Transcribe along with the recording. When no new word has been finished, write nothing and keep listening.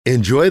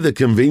Enjoy the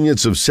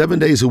convenience of 7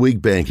 days a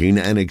week banking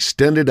and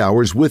extended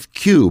hours with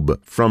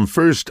Cube from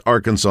First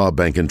Arkansas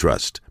Bank and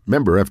Trust.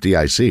 Member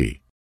FDIC.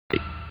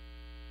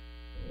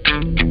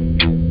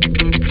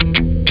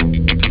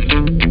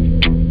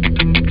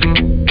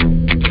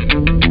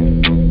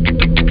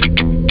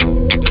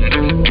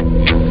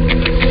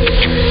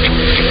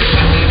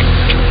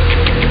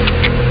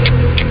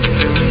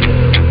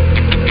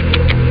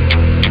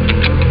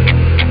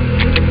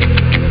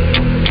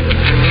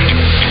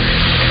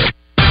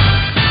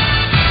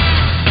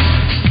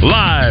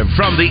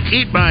 From the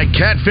Eat My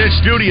Catfish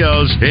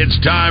studios, it's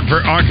time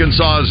for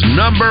Arkansas's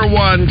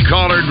 #1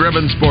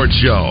 caller-driven sports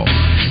show.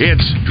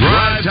 It's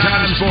Drive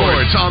Time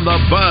Sports on the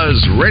Buzz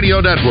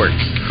Radio Network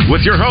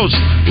with your hosts,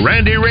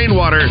 Randy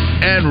Rainwater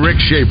and Rick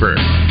Shaeffer.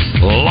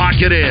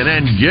 Lock it in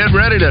and get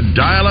ready to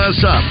dial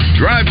us up.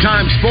 Drive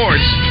Time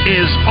Sports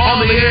is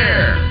on the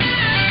air.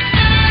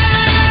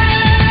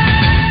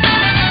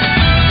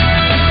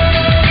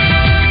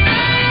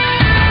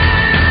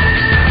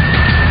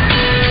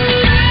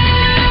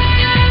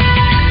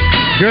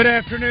 Good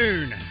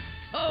afternoon.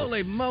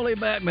 Holy moly,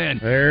 Batman.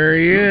 There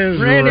he is,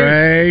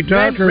 Ray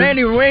Tucker.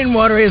 Randy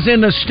Rainwater is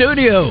in the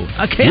studio.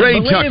 I can't Ray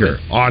believe Tucker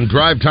it. on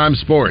Drive Time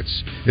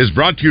Sports is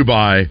brought to you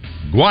by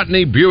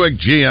Gwatney Buick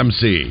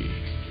GMC.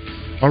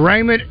 Well,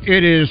 Raymond,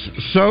 it is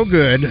so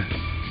good.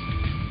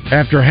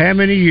 After how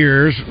many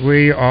years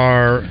we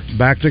are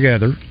back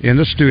together in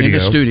the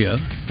studio.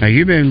 Now,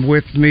 you've been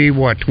with me,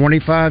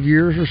 25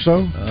 years or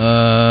so?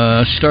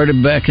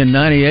 Started back in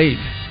 98.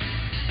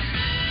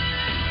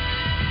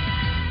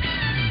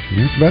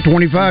 It's about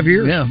 25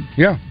 years.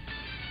 Yeah.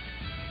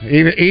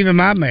 Even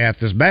my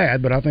math is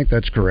bad, but I think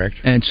that's correct.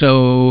 And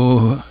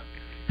so,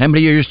 how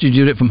many years did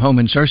you do it from home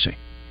in Searcy?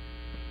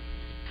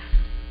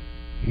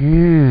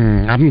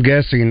 I'm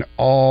guessing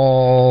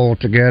all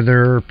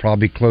together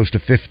probably close to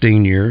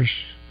 15 years.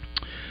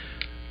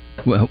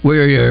 Well, we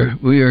are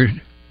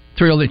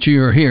thrilled that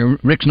you are here.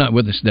 Rick's not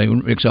with us today.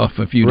 Rick's off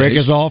for a few days. Rick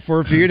is off for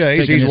a few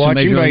days. He's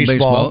watching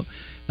baseball.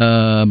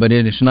 But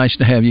it's nice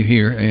to have you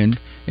here.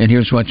 And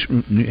here's what's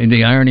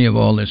the irony of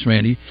all this,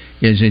 Randy,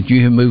 is that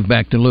you have moved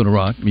back to Little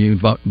Rock. You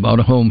bought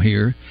a home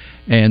here,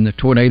 and the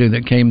tornado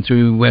that came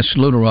through West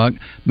Little Rock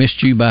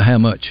missed you by how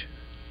much?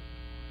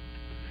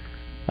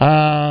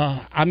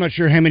 I'm not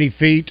sure how many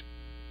feet,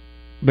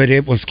 but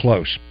it was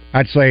close.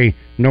 I'd say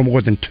no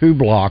more than 2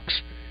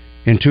 blocks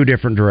in 2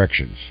 different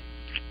directions.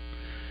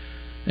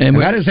 And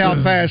that is how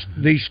fast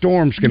these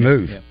storms can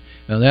move. Yeah.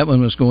 Now, that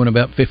one was going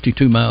about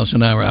 52 miles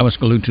an hour. I was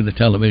glued to the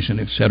television,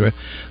 etc.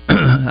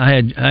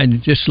 I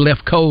had just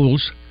left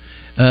Kohl's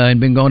and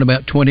been gone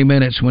about 20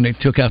 minutes when they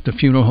took out the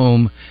funeral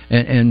home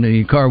and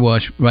the car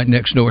wash right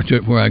next door to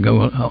it, where I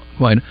go.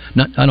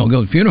 I don't go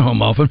to the funeral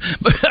home often,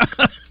 but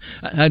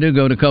I do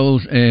go to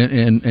Kohl's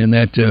and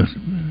that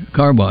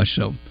car wash.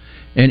 So,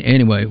 and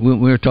anyway,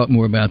 we'll talk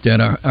more about that.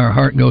 Our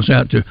heart goes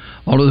out to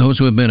all of those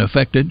who have been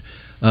affected.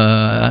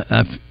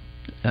 I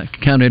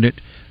counted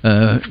it.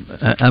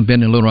 I've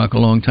been in Little Rock a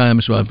long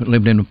time, so I've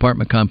lived in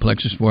apartment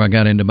complexes before I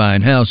got into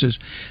buying houses,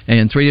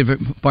 and 3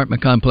 different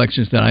apartment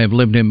complexes that I have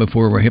lived in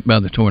before were hit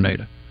by the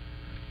tornado.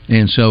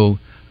 And so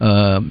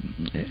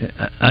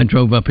I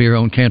drove up here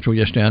on Cantrell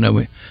yesterday. I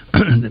know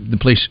the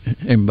police,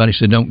 everybody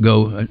said don't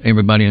go.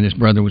 Everybody and his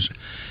brother was,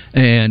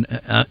 and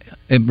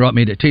it brought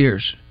me to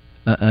tears.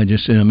 I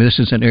just said, this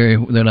is an area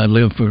that I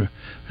lived for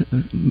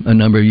a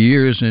number of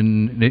years,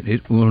 and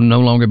it will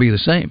no longer be the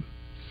same.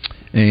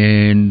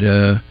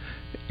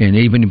 And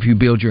even if you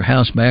build your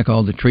house back,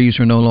 all the trees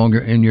are no longer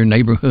in your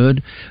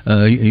neighborhood.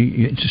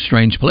 It's a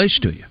strange place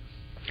to you.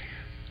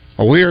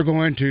 Well, we are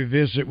going to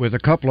visit with a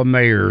couple of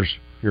mayors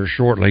here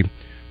shortly.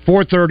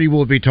 4:30,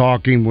 we'll be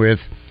talking with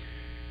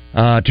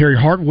Terry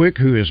Hartwick,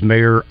 who is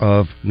mayor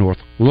of North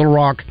Little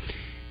Rock.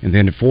 And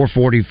then at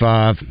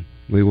 4:45,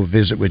 we will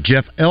visit with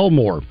Jeff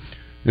Elmore,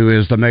 who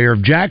is the mayor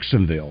of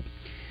Jacksonville.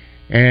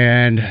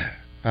 And,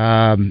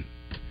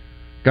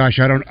 gosh,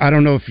 I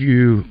don't know if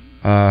you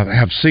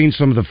have seen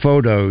some of the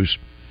photos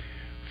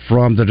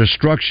from the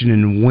destruction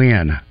in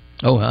Wynn.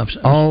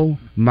 Oh,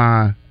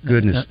 my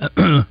goodness.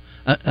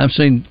 I've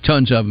seen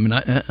tons of them,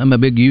 and I'm a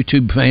big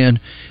YouTube fan,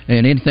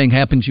 and anything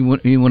happens you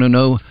want to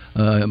know,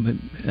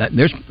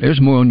 there's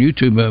more on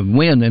YouTube of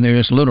Wynn than there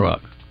is Little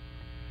Rock.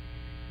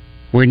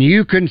 When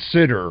you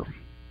consider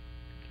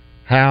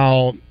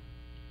how,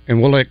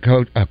 and we'll let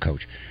Coach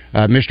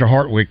Mr.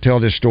 Hartwick tell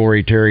this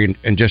story, Terry,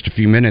 in just a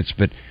few minutes,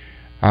 but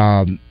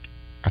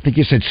I think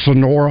you said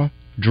Sonora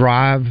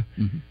Drive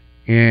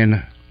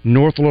in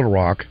North Little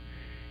Rock.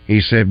 He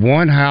said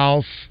one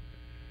house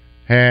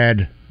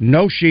had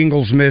no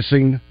shingles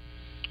missing.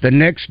 The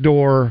next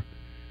door,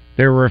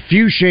 there were a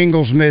few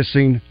shingles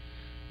missing.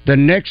 The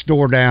next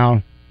door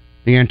down,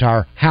 the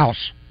entire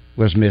house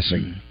was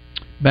missing.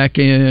 Back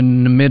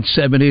in the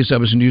mid-'70s, I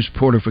was a news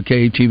reporter for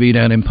KTV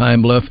down in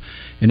Pine Bluff,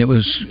 and I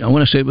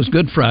want to say it was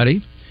Good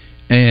Friday.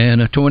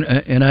 And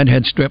I'd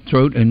had strep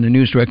throat, and the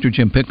news director,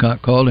 Jim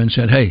Pitcock, called and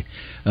said, hey,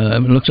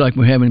 it looks like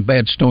we're having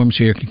bad storms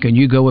here. Can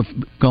you go if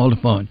called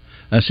upon?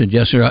 I said,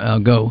 yes, sir, I'll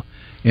go.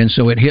 And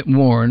so it hit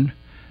Warren,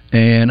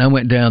 And I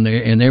went down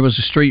there, and there was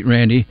a street,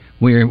 Randy,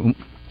 where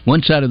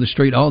one side of the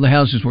street, all the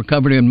houses were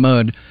covered in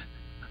mud.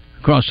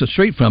 Across the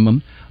street from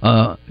them,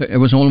 there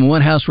was only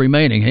one house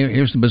remaining.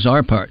 Here's the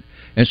bizarre part.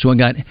 And so I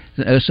got,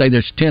 let's say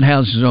there's 10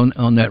 houses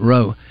on that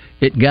row.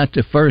 It got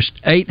the first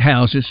 8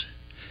 houses,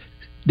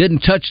 didn't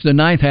touch the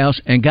 9th house,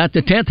 and got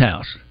the 10th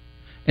house.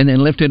 And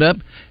then lifted up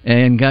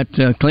and got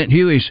Clint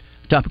Huey's,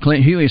 top of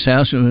Clint Huey's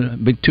house, a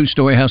big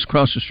 2-story house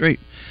across the street.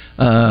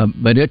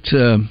 But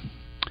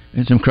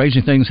some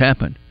crazy things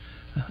happen.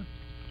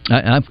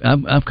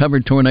 I've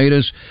covered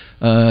tornadoes.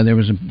 There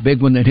was a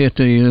big one that hit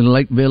the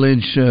Lake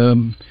Village,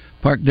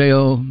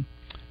 Parkdale,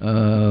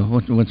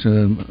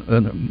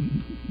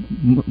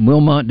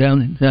 Wilmot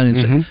down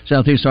in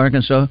southeast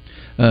Arkansas.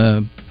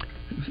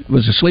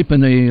 Was asleep in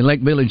the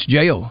Lake Village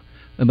jail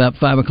about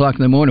 5 o'clock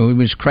in the morning.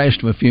 We just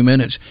crashed for a few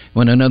minutes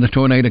when another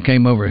tornado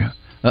came over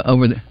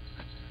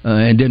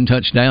and didn't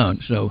touch down.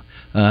 So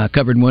I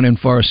covered one in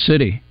Forest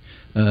City,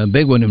 a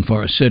big one in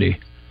Forest City.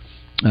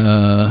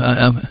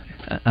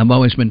 I've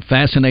always been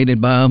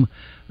fascinated by them.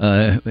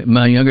 In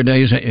my younger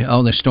days,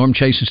 all the storm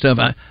chasing stuff,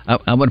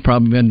 I would have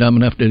probably been dumb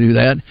enough to do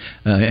that.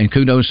 And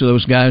kudos to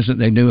those guys that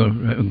they do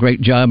a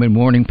great job in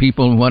warning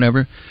people and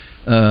whatever.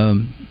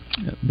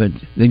 But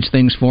these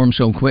things form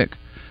so quick.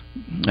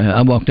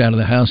 I walked out of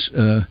the house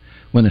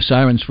when the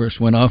sirens first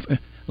went off. I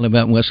live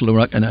out in West Little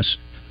Rock, and I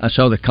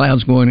saw the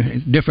clouds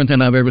going different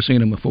than I've ever seen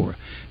them before,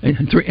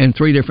 in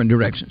three different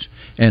directions.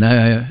 And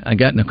I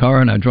got in the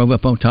car and I drove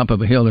up on top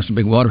of a hill. There's a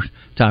big water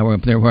tower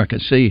up there where I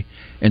could see,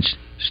 and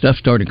stuff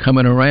started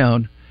coming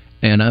around.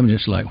 And I'm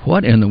just like,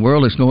 what in the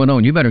world is going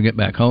on? You better get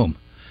back home.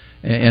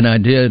 And I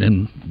did,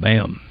 and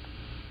bam.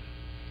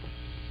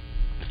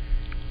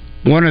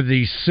 One of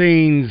these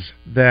scenes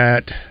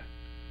that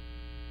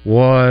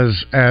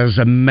was as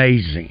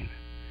amazing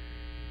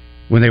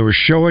when they were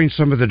showing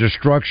some of the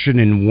destruction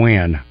in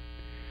wind.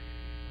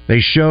 They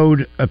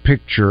showed a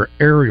picture,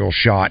 aerial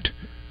shot,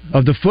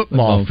 of the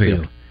football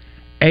field.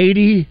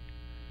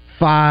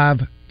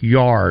 85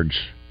 yards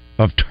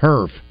of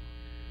turf,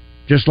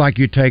 just like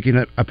you'd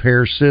taken a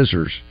pair of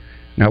scissors.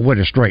 Now, it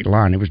wasn't a straight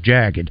line, it was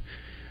jagged.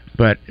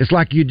 But it's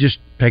like you'd just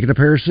taken a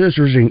pair of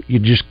scissors and you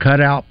just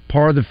cut out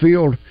part of the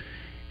field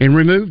and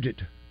removed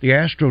it, the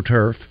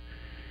AstroTurf.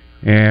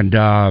 And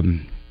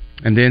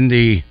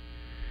then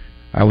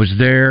I was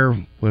there,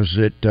 was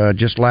it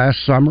just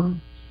last summer,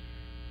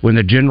 when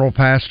the general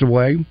passed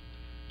away,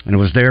 and it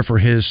was there for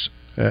his,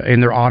 in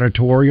their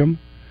auditorium.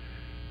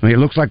 I mean, it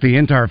looks like the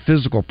entire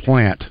physical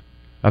plant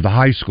of the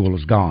high school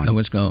is gone. Oh,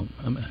 it's gone.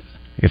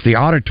 If the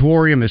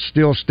auditorium is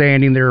still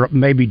standing, there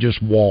may be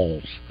just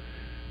walls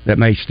that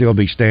may still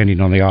be standing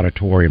on the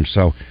auditorium.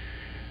 So,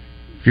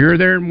 if you're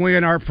there and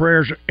win, our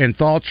prayers and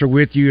thoughts are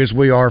with you as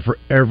we are for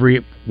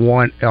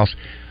everyone else.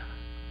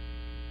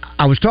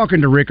 I was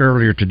talking to Rick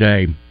earlier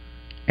today,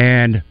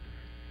 and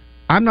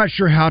I'm not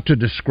sure how to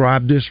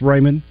describe this,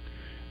 Raymond,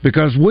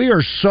 because we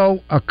are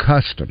so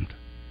accustomed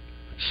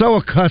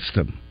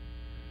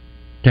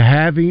to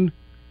having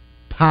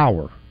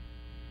power.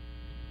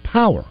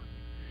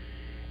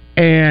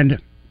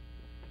 And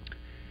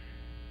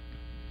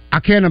I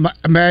can't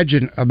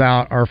imagine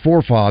about our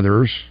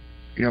forefathers,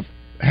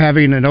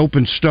 having an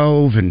open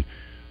stove, and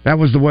that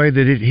was the way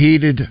that it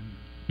heated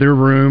their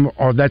room,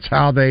 or that's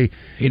how they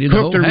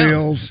cooked their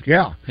meals.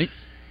 Yeah. Hey.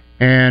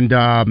 And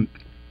I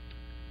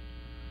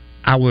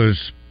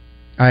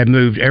had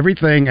moved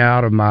everything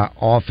out of my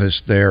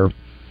office there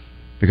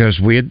because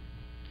we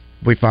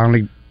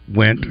finally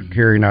went,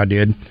 Carrie and I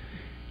did,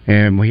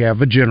 and we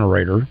have a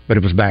generator, but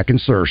it was back in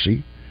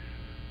Searcy.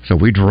 So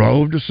we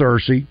drove to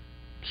Searcy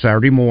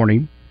Saturday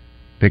morning,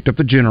 picked up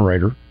the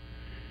generator.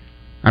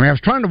 I mean, I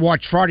was trying to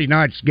watch Friday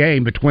night's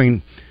game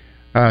between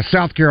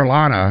South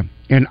Carolina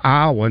and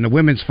Iowa in the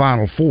women's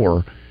Final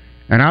Four,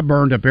 and I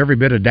burned up every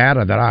bit of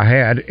data that I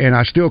had, and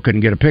I still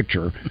couldn't get a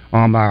picture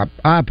on my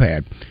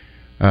iPad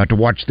to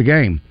watch the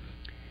game.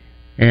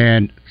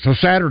 And so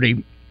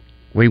Saturday,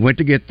 we went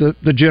to get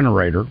the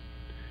generator,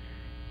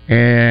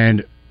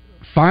 and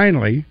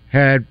finally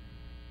had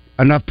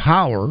enough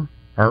power.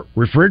 Our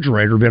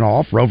refrigerator had been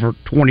off for over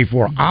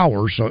 24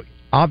 hours, so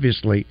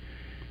obviously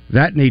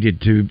that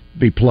needed to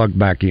be plugged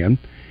back in.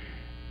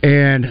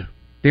 And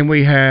then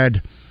we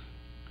had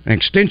an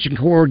extension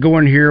cord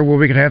going here where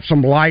we could have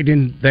some light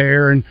in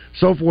there and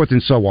so forth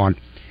and so on.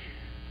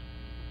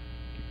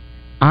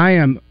 I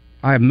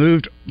have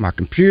moved my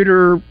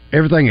computer,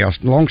 everything else,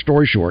 long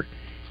story short,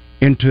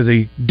 into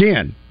the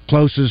den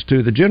closest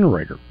to the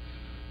generator.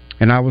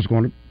 And I was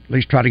going to at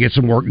least try to get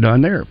some work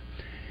done there.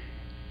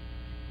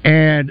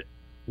 And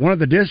one of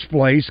the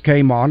displays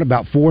came on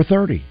about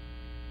 4:30.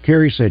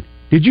 Carrie said,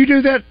 "Did you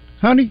do that,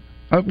 honey?"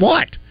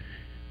 What?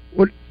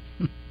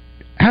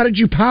 How did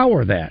you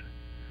power that?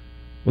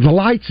 Well, the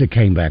lights had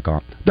came back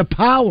on. The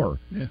power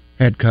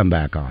had come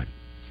back on.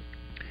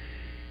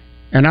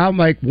 And I'll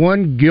make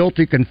one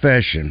guilty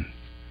confession.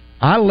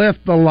 I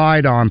left the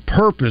light on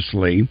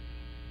purposely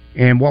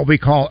in what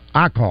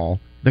I call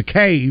the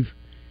cave,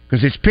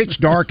 because it's pitch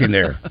dark in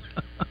there.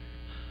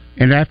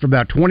 And after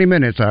about 20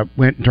 minutes, I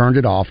went and turned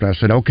it off, and I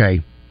said,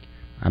 okay,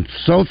 I'm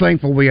so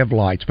thankful we have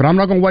lights, but I'm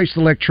not going to waste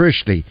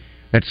electricity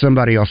that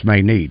somebody else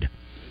may need.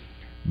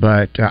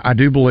 But I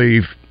do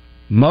believe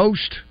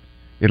most,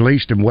 at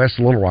least in West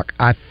Little Rock,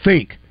 I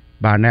think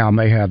by now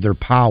may have their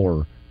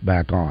power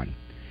back on.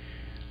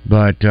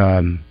 But,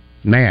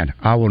 man,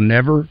 I will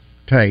never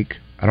take,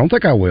 I don't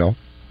think I will,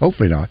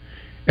 hopefully not,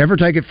 ever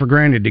take it for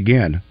granted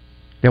again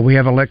that we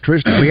have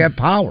electricity, we have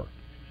power.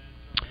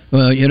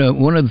 Well,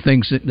 one of the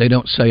things that they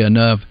don't say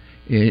enough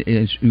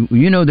is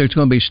there's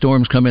going to be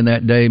storms coming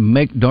that day.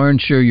 Make darn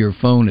sure your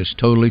phone is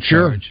totally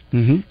charged. Sure.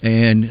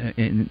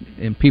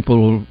 Mm-hmm. And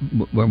people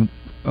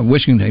are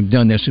wishing they've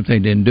done this if they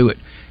didn't do it.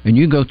 And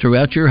you go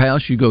throughout your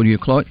house, you go to your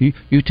closet,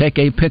 you take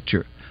a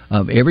picture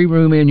of every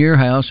room in your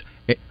house,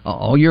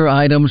 all your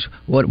items,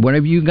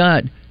 whatever you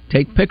got,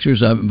 take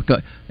pictures of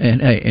it.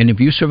 And if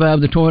you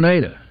survive the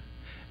tornado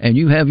and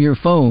you have your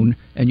phone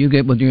and you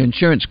get with your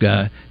insurance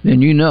guy,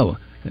 then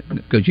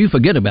because you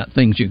forget about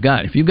things you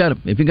got. If you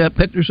got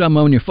pictures of them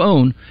on your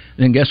phone,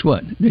 then guess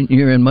what? Then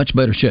you're in much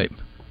better shape.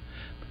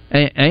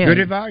 And good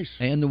advice.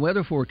 And the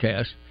weather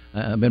forecast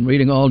I've been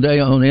reading all day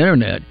on the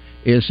internet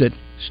is that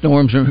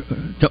storms are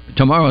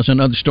tomorrow's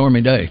another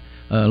stormy day,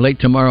 late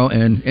tomorrow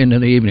and into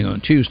the evening on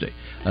Tuesday.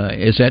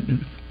 Is that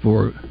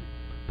for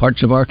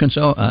parts of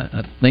Arkansas?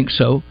 I think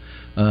so.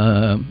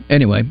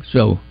 Anyway,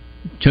 so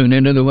tune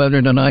into the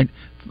weather tonight.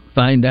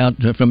 Find out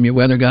from your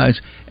weather guys,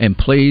 and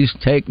please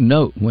take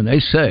note when they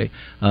say.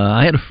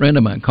 I had a friend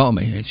of mine call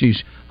me, and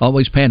she's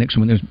always panics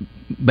when there's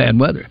bad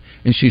weather.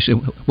 And she said,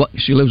 "What?"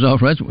 She lives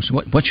off reservoir. So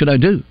what should I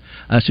do?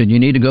 I said, "You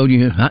need to go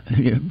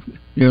to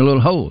your little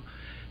hole."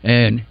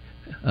 And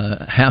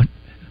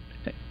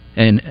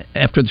And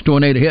after the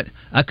tornado hit,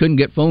 I couldn't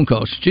get phone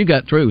calls. She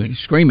got through and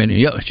screaming and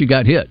yelling. She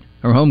got hit.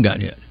 Her home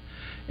got hit.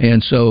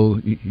 And so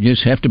you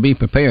just have to be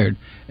prepared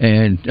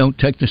and don't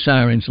take the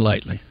sirens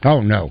lightly.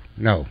 Oh, no.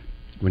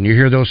 When you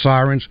hear those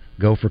sirens,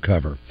 go for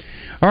cover.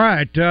 All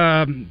right,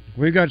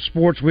 we got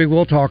sports we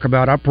will talk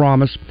about, I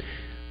promise.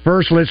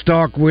 First, let's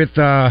talk with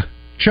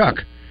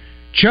Chuck.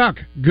 Chuck,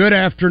 good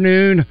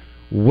afternoon.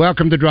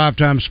 Welcome to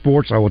Drivetime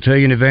Sports. I will tell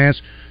you in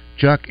advance,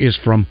 Chuck is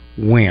from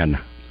Wynn.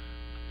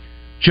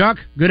 Chuck,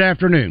 good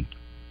afternoon.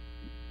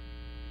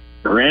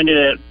 Randy,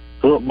 that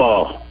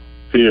football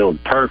field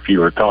turf you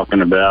were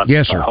talking about,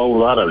 yes, sir. A whole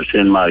lot of it's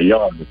in my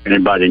yard if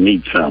anybody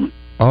needs some.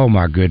 Oh,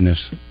 my goodness.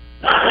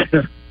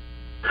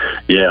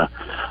 Yeah.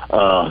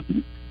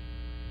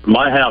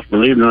 My house,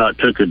 believe it or not,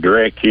 took a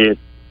direct hit,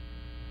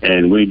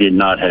 and we did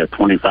not have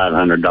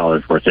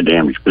 $2,500 worth of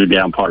damage. Blew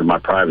down part of my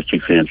privacy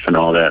fence and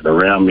all that.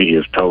 Around me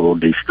is total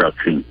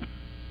destruction.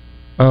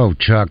 Oh,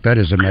 Chuck, that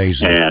is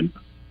amazing. And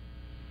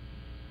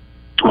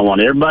I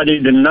want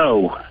everybody to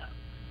know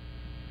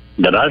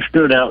that I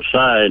stood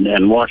outside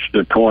and watched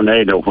the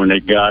tornado when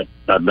it got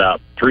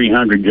about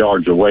 300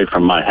 yards away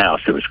from my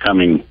house. It was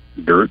coming,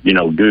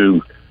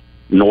 due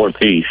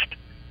northeast,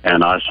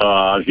 and I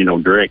saw,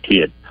 direct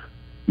hit.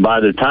 By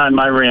the time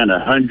I ran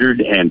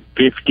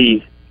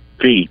 150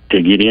 feet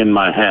to get in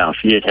my house,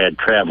 it had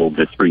traveled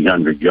the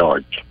 300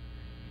 yards.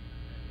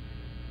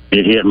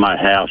 It hit my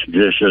house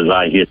just as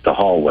I hit the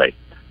hallway.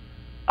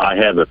 I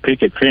have a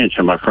picket fence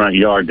in my front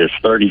yard that's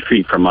 30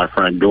 feet from my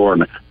front door,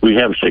 and we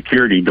have a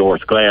security door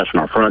with glass, and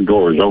our front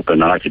door was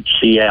open, and I could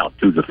see out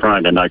through the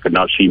front, and I could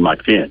not see my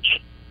fence.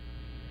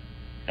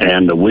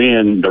 And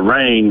the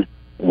rain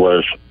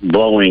was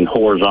blowing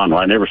horizontal.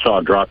 I never saw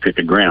a drop hit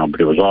the ground,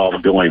 but it was all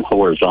going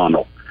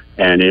horizontal.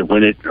 And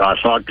when I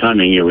saw it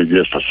coming, it was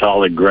just a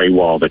solid gray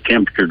wall. The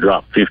temperature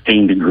dropped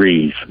 15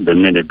 degrees the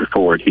minute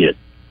before it hit.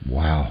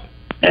 Wow.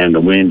 And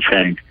the wind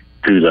changed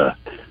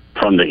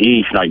from the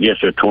east, and I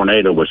guess the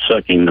tornado was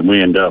sucking the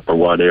wind up or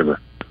whatever.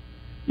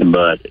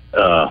 But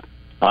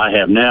I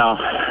have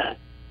now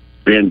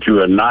been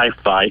to a knife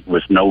fight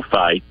with no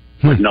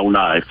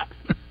knife.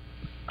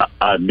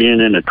 I've been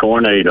in a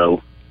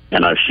tornado,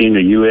 and I've seen a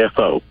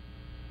UFO.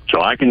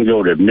 So I can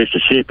go to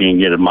Mississippi and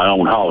get my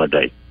own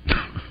holiday.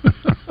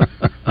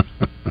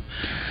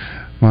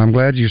 Well, I'm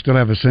glad you still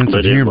have a sense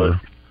of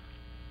humor.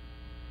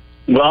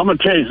 Well, I'm going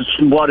to tell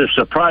you what is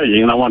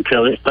surprising, and I want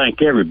to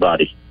thank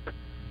everybody.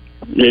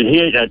 It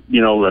hit at,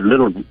 a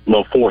little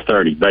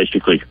 4:30,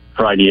 basically,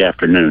 Friday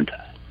afternoon.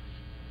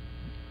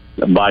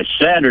 By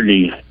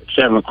Saturday,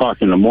 7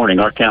 o'clock in the morning,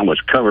 our town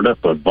was covered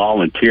up with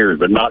volunteers,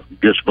 but not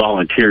just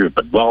volunteers,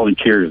 but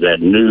volunteers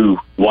that knew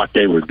what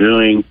they were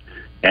doing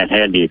and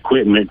had the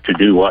equipment to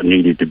do what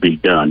needed to be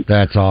done.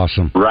 That's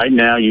awesome. Right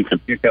now, you can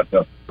pick up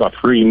a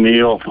free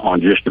meal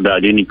on just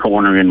about any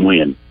corner in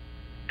Wynn.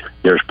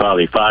 There's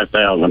probably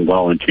 5,000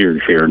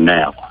 volunteers here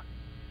now.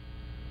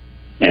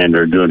 And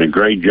they're doing a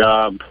great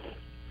job.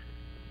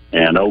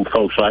 And old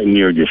folks like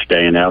me are just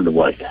staying out of the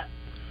way.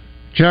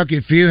 Chuck,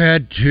 if you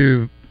had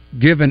to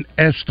give an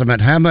estimate,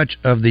 how much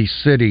of the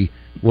city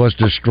was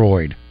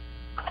destroyed?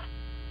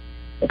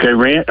 Okay,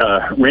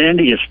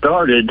 Randy, it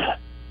started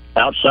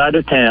outside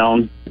of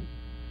town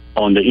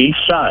on the east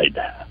side.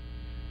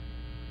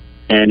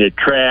 And it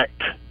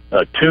tracked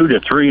a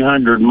 200 to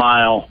 300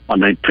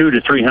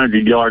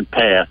 yard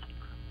path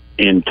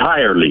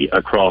entirely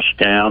across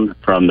town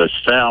from the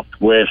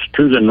southwest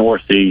to the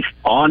northeast,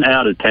 on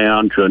out of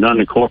town to an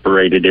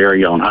unincorporated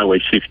area on Highway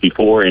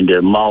 64, and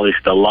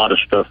demolished a lot of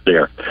stuff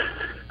there.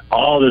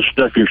 All this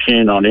stuff you're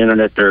seeing on the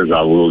internet, there's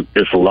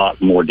a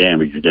lot more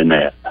damage than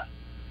that.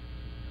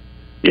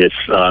 It's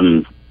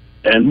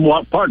and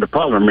what part of the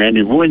problem,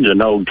 Randy, we're in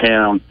an old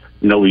town.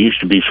 We used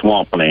to be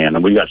swampland,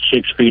 and we got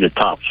 6 feet of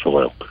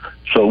topsoil,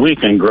 so we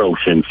can grow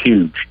some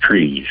huge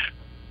trees,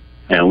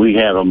 and we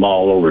have them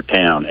all over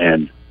town.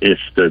 And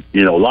it's a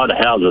lot of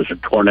houses a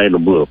tornado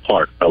blew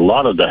apart. A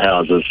lot of the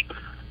houses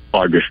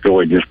are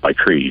destroyed just by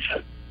trees.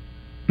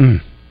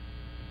 And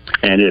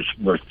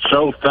we're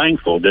so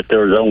thankful that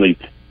there was only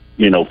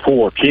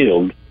 4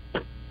 killed,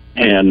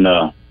 and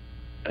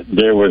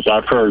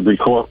I've heard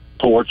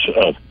reports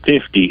of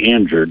 50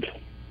 injured.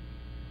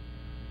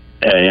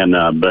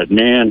 And but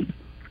man,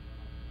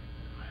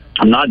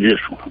 not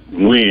just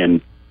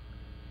wind,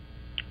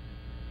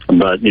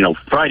 but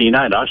Friday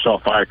night I saw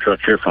fire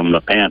trucks here from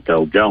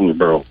Lepanto,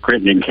 Jonesboro,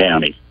 Crittenden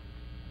County.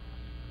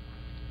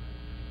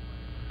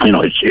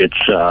 It's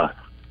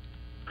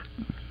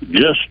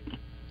just,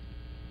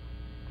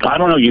 I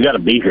don't know. You got to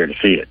be here to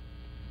see it.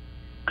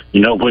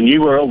 When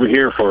you were over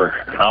here for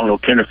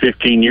 10 or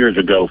 15 years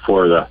ago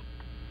for the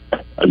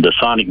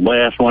Sonic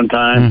Blast one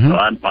time,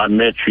 I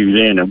met you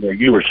then, and where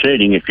you were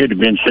sitting, if you'd have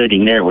been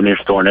sitting there when this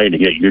tornado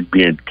hit, you'd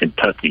be in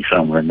Kentucky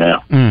somewhere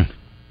now.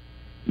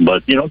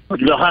 But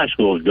the high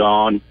school is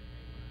gone.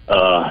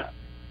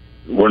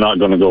 We're not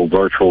going to go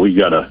virtual. We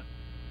got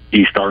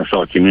East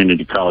Arkansas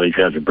Community College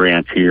has a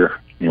branch here.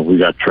 We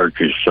got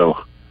churches,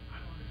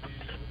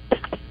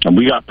 and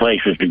we got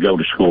places to go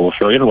to school,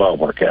 so it'll all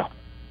work out.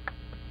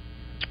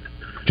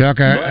 Chuck,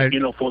 but,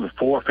 for the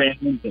 4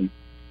 families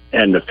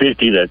and the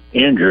 50 that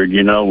injured,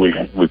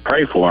 we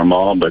pray for them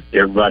all, but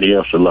everybody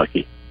else is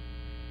lucky.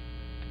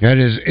 It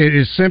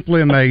is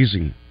simply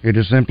amazing. It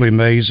is simply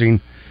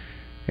amazing.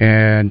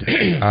 And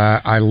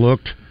I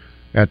looked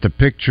at the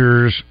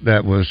pictures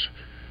that was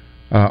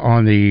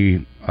on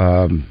the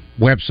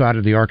website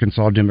of the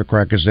Arkansas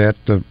Democrat Gazette,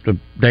 the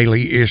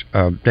daily,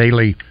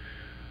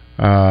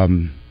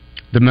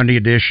 the Monday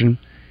edition,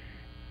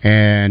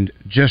 and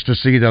just to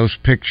see those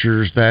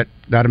pictures, that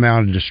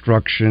amount of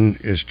destruction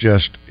is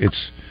just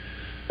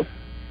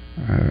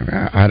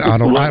I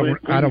don't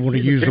want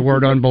to use the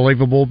word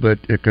unbelievable, but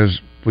because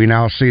we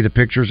now see the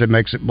pictures, it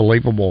makes it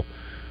believable.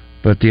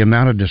 But the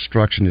amount of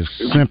destruction is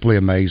simply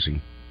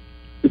amazing.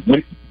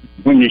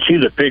 When you see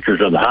the pictures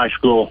of the high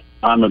school,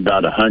 I'm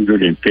about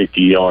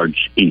 150 yards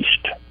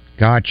east.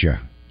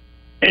 Gotcha.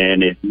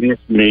 And it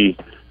missed me.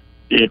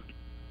 It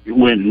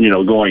went,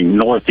 going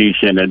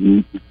northeast,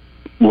 and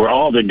where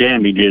all the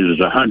damage is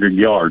 100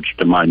 yards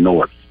to my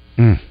north.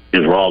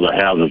 Is where all the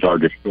houses are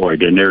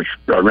destroyed. And there's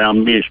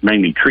around me, it's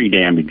mainly tree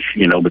damage,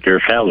 but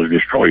there's houses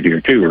destroyed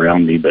here too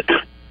around me. But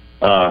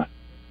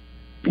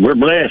we're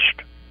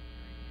blessed.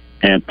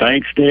 And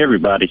thanks to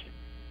everybody.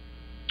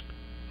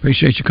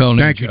 Appreciate you calling.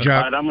 Thank you, Chuck.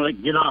 All right, I'm going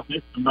to get off.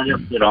 Let somebody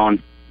else get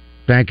on.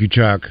 Thank you,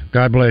 Chuck.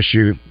 God bless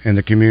you and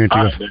the community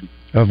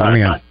of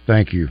Lynn.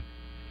 Thank you.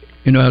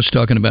 I was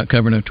talking about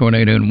covering a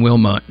tornado in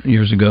Wilmot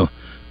years ago.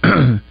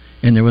 And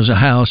there was a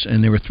house,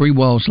 and there were 3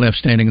 walls left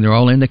standing, and they're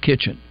all in the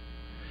kitchen.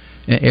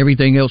 And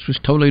everything else was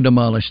totally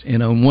demolished.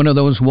 And on one of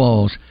those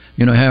walls,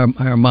 how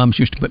our moms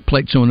used to put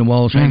plates on the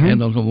walls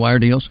and those wire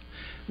deals,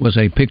 was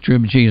a picture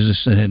of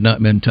Jesus that had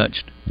not been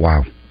touched.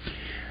 Wow.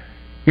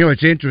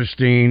 It's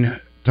interesting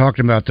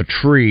talking about the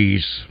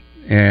trees,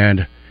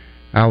 and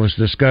I was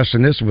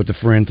discussing this with a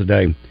friend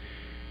today.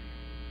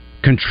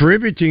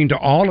 Contributing to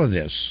all of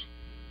this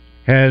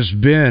has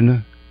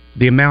been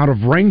the amount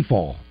of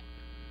rainfall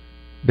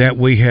that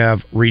we have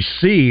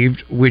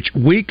received, which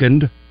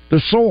weakened the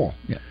soil.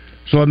 Yeah.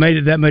 So it made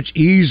it that much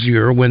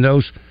easier when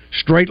those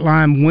straight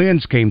line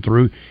winds came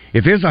through.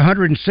 If it's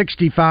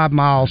 165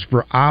 miles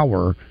per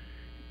hour,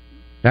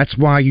 that's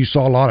why you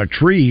saw a lot of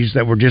trees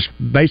that were just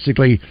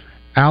basically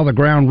out of the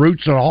ground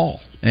roots at all.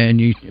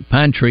 And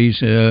pine trees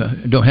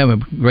don't have a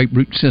great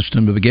root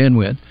system to begin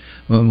with.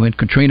 When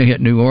Katrina hit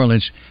New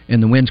Orleans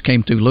and the winds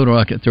came through Little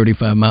Rock at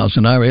 35 miles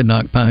an hour, it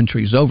knocked pine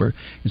trees over.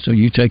 And so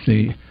you take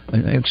the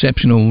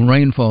exceptional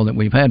rainfall that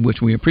we've had,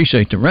 which we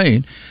appreciate the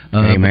rain.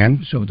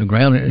 Amen. So the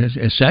ground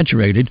is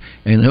saturated,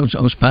 and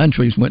those pine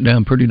trees went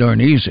down pretty darn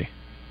easy.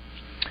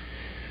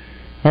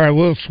 All right,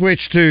 we'll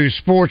switch to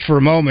sports for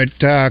a moment.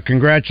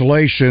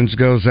 Congratulations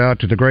goes out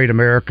to the Great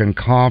American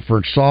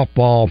Conference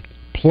Softball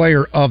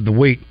Player of the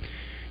Week,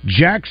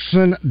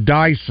 Jackson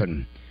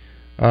Dyson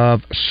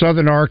of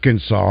Southern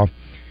Arkansas.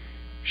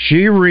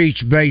 She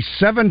reached base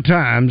 7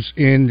 times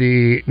in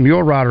the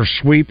Mule Rider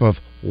sweep of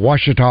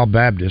Ouachita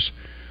Baptist.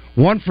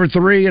 1 for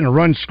 3 and a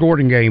run scored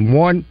in Game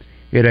 1.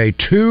 Hit a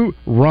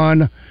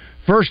 2-run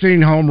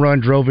first-inning home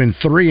run, drove in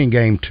 3 in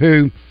Game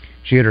 2.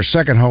 She hit her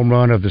second home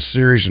run of the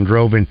series and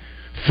drove in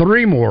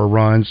 3 more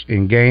runs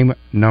in Game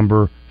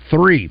number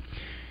 3.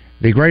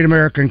 The Great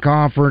American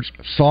Conference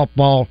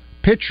Softball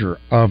Pitcher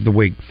of the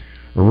Week,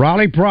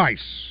 Riley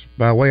Price,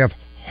 by way of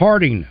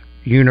Harding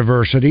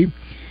University.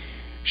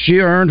 She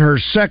earned her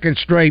second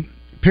straight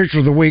Pitcher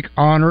of the Week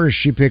honor as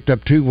she picked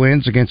up 2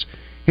 wins against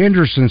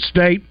Henderson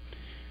State.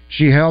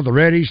 She held the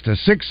Reddies to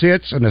 6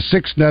 hits and a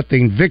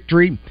 6-0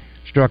 victory.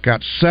 Struck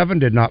out 7,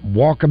 did not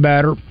walk a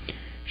batter.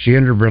 She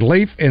entered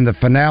relief in the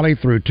finale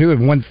through 2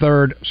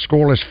 1/3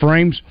 scoreless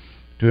frames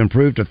to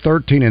improve to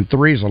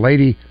 13-3 as the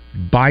Lady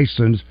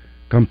Bisons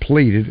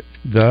completed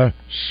the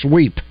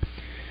sweep.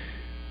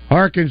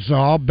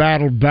 Arkansas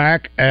battled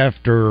back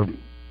after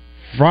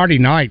Friday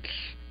night's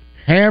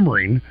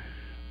hammering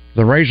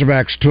the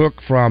Razorbacks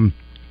took from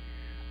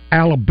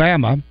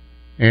Alabama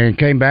and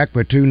came back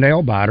with 2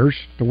 nail-biters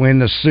to win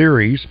the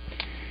series.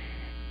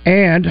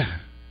 And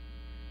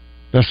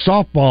the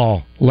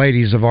softball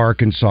ladies of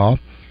Arkansas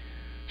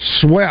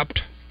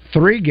swept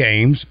 3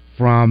 games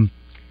from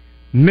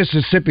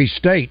Mississippi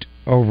State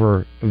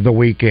over the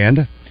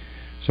weekend.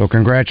 So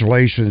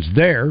congratulations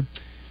there.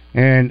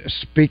 And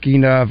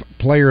speaking of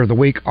Player of the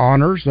Week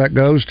honors, that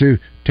goes to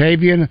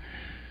Tavian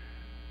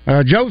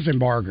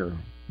Josenbarger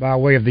by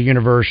way of the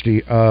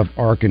University of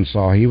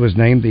Arkansas. He was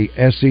named the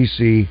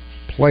SEC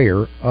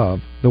Player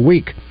of the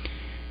Week.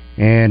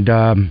 And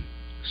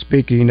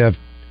speaking of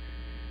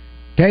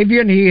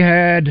Tavian, he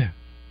had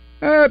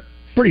a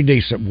pretty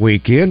decent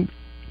weekend.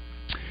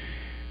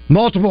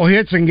 Multiple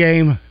hits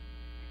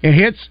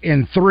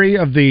in 3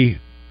 of the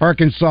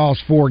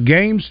Arkansas's 4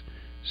 games.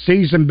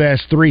 Season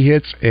best 3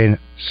 hits in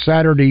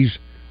Saturday's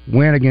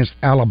win against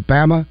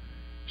Alabama.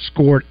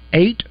 Scored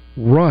 8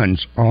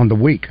 runs on the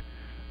week,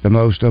 the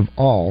most of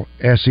all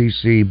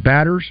SEC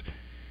batters.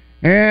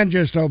 And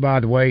just, by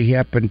the way, he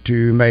happened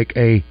to make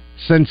a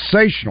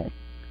sensational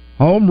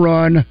home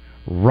run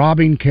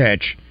robbing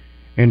catch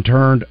and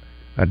turned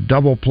a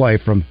double play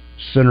from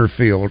center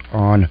field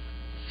on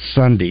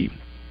Sunday.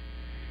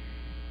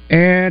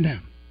 And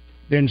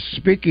then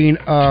speaking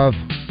of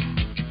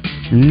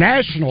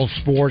national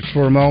sports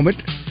for a moment,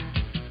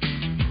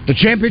 the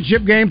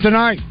championship game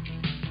tonight,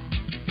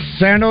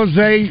 San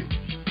Jose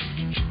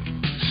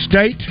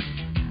State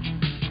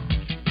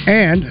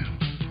and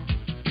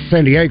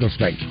San Diego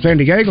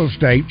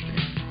State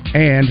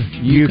and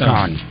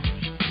UConn.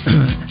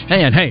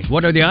 Hey,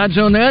 what are the odds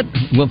on that?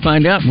 We'll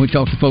find out when we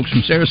talk to folks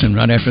from Saracen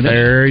right after that.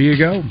 There you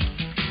go.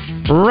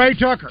 Ray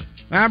Tucker,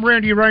 I'm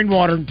Randy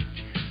Rainwater.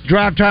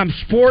 Drive Time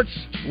Sports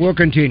will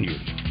continue.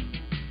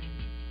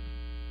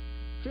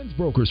 Fence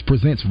Brokers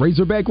presents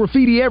Razorback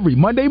Graffiti every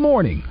Monday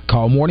morning.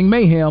 Call Morning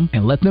Mayhem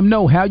and let them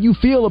know how you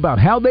feel about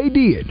how they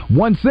did.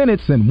 1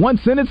 sentence and 1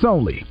 sentence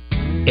only.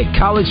 At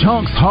College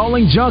Hunks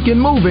Hauling, Junk, and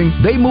Moving,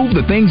 they move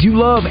the things you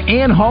love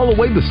and haul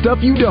away the stuff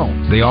you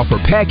don't. They offer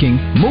packing,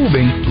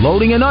 moving,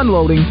 loading and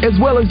unloading, as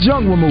well as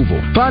junk removal.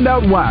 Find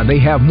out why they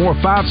have more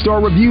 5-star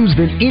reviews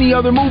than any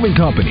other moving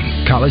company.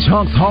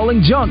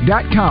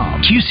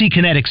 CollegeHunksHaulingJunk.com. QC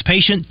Kinetics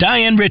patient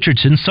Diane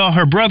Richardson saw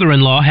her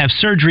brother-in-law have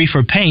surgery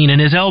for pain in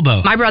his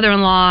elbow. My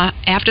brother-in-law,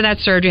 after that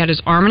surgery, had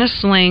his arm in a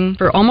sling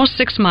for almost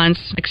 6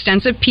 months,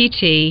 extensive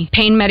PT,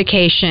 pain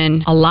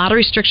medication, a lot of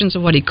restrictions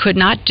of what he could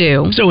not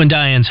do. So when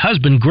Diane's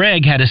husband,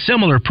 Greg, had a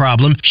similar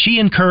problem, she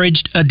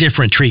encouraged a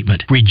different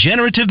treatment,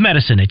 regenerative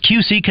medicine at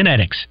QC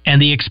Kinetics.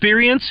 And the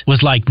experience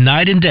was like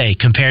night and day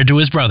compared to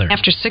his brother.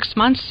 After 6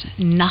 months,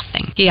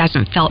 nothing. He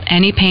hasn't felt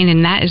any pain,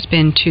 and that has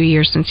been 2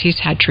 years since he's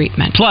had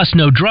treatment. Plus,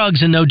 no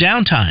drugs and no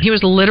downtime. He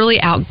was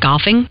literally out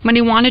golfing when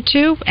he wanted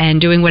to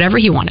and doing whatever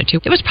he wanted to.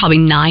 It was probably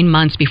 9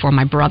 months before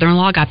my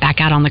brother-in-law got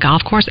back out on the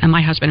golf course, and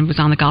my husband was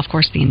on the golf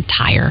course the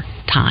entire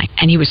time.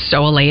 And he was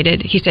so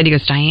elated. He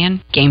goes, Diane,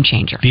 game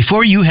changer.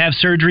 Before you have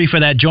surgery for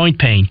that joint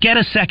pain, get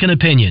a second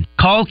opinion.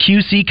 Call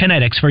QC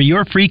Kinetics for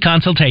your free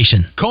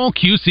consultation. Call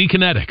QC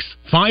Kinetics,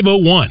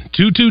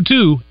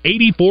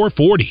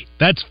 501-222-8440.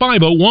 That's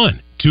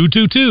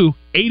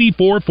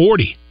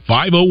 501-222-8440.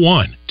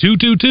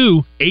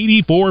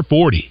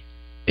 501-222-8440.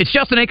 It's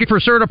Justin Aiken for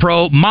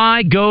CertaPro,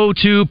 my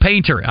go-to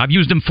painter. I've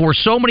used them for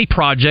so many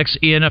projects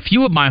in a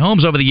few of my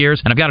homes over the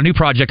years, and I've got a new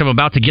project I'm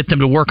about to get them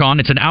to work on.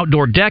 It's an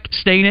outdoor deck.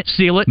 Stain it,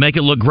 seal it, make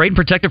it look great and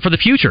protect it for the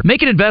future.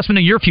 Make an investment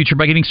in your future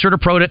by getting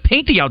CertaPro to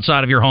paint the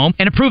outside of your home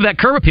and improve that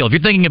curb appeal. If you're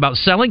thinking about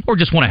selling or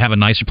just want to have a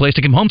nicer place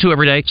to come home to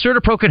every day,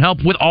 CertaPro can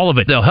help with all of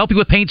it. They'll help you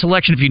with paint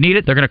selection if you need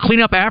it. They're going to clean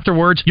up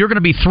afterwards. You're going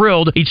to be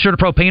thrilled. Each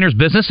CertaPro painter's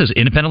business is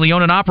independently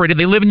owned and operated.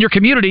 They live in your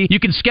community. You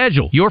can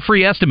schedule your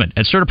free estimate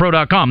at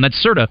CertaPro.com. That's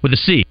Certa with a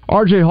C.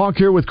 RJ Hawk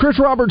here with Chris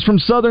Roberts from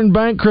Southern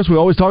Bank. Chris, we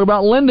always talk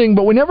about lending,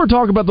 but we never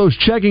talk about those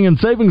checking and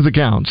savings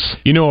accounts.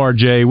 You know,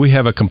 RJ, we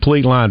have a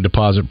complete line of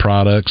deposit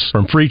products,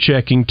 from free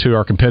checking to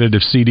our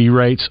competitive CD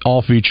rates,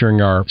 all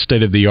featuring our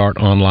state-of-the-art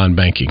online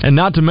banking. And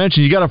not to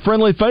mention, you got a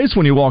friendly face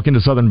when you walk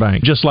into Southern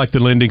Bank. Just like the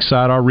lending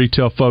side, our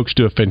retail folks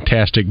do a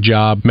fantastic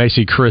job.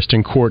 Macy,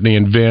 Kristen, Courtney,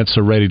 and Vince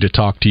are ready to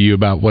talk to you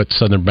about what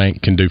Southern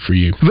Bank can do for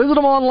you. Visit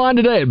them online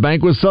today at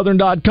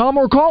bankwithsouthern.com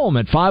or call them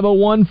at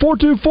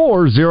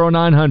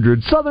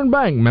 501-424-0900. Southern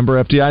Bank, member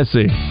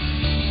FDIC.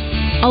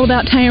 All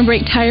About Tire and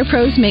Brake Tire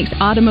Pros makes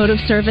automotive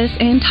service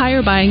and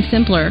tire buying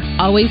simpler,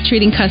 always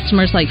treating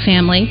customers like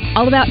family.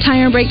 All About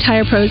Tire and Brake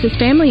Tire Pros is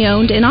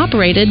family-owned and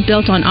operated,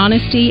 built on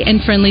honesty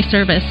and friendly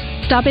service.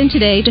 Stop in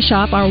today to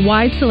shop our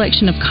wide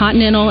selection of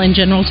Continental and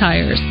General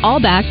tires, all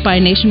backed by a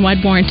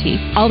nationwide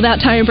warranty. All About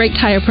Tire and Brake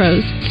Tire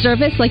Pros,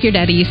 service like your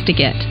daddy used to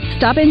get.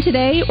 Stop in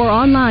today or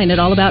online at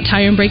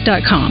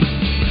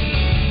allabouttireandbrake.com.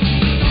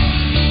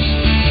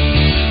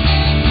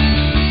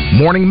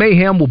 Morning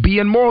Mayhem will be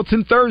in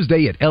Morrilton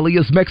Thursday at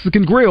Elias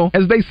Mexican Grill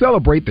as they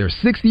celebrate their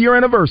 6th-year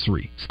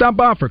anniversary. Stop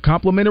by for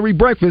complimentary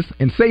breakfast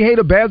and say hey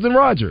to Baz and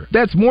Roger.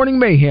 That's Morning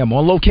Mayhem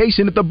on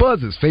location at the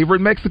Buzz's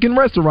favorite Mexican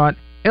restaurant,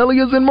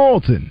 Elias in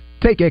Morrilton.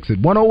 Take exit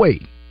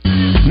 108.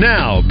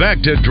 Now,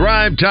 back to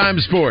Drive Time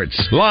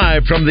Sports,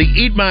 live from the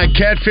Eat My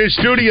Catfish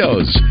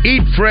studios.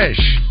 Eat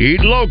fresh, eat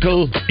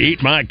local,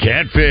 eat my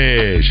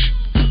catfish.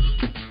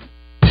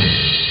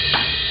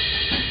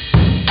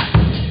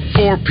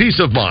 For peace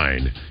of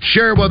mind,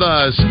 share with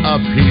us a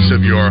piece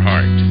of your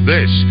heart.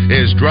 This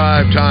is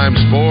Drive Time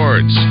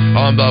Sports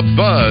on the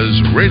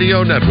Buzz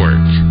Radio Network.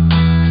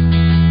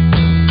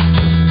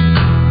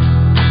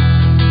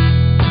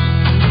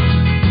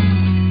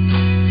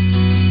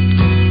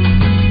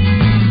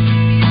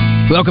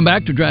 Welcome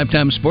back to Drive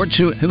Time Sports.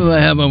 Who do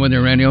I have over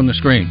there, Randy, on the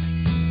screen?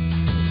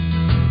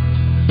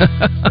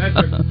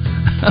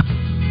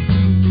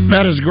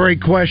 That is a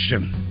great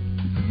question.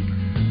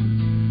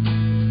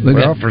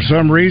 Well, for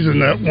some reason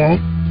that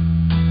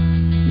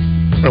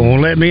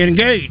won't let me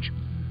engage.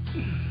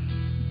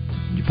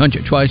 Did you punch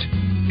it twice?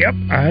 Yep,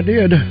 I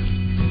did.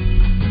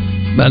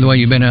 By the way,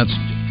 you've been out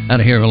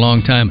of here a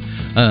long time.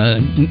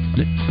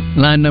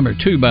 Line number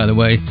 2, by the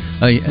way,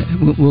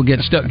 we'll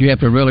get stuck. You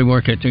have to really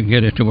work it to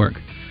get it to work.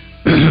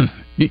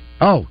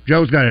 Oh,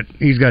 Joe's got it.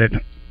 He's got it.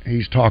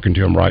 He's talking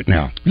to him right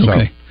now.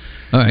 Okay.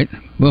 All right.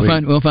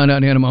 We'll find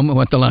out in a moment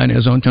what the line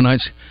is on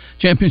tonight's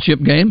championship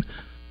game.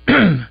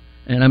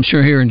 And I'm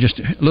sure here in just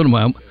a little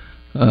while,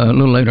 a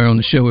little later on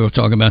the show, we will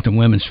talk about the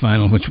women's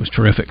final, which was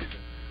terrific.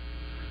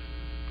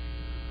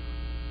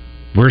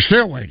 We're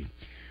still waiting.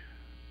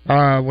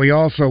 We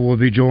also will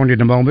be joined in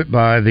a moment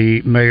by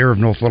the mayor of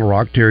North Little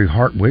Rock, Terry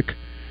Hartwick.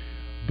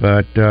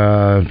 But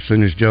as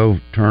soon as Joe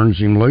turns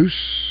him loose...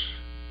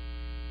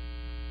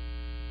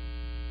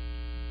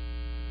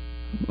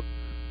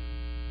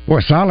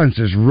 Boy, silence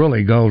is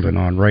really golden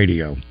on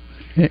radio.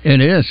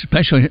 It is,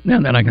 especially now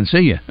that I can see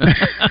you.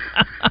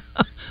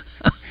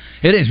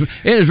 It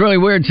is really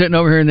weird sitting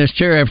over here in this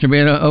chair after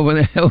being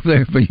over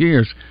there for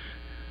years.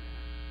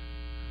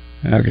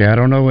 Okay, I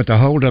don't know what the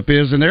holdup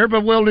is in there,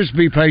 but we'll just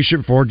be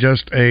patient for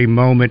just a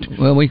moment.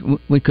 Well,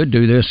 we could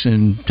do this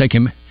and take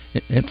him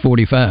at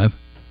 45.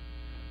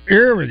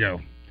 Here we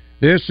go.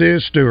 This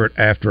is Stewart,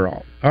 after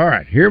all. All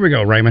right, here we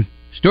go, Raymond.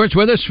 Stewart's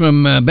with us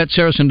from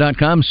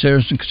BetSaracen.com,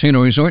 Saracen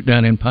Casino Resort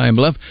down in Pine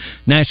Bluff.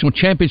 National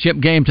Championship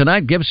game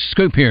tonight. Give us a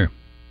scoop here.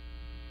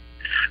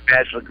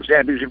 National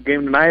Championship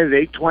game tonight at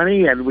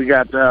 8:20, and we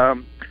got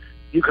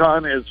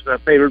UConn is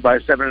favored by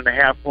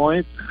 7.5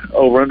 points.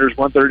 Over/unders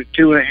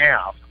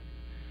 132.5.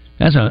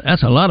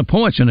 That's a lot of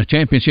points in a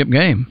championship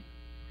game.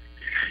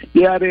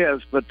 Yeah, it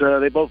is, but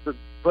they both been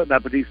putting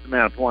up a decent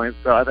amount of points,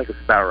 so I think it's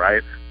about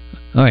right.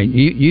 All right,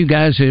 you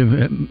guys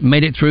have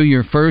made it through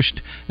your first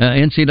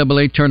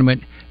NCAA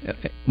tournament.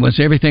 Was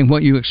everything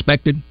what you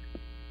expected?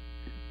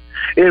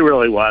 It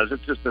really was.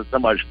 It's just been so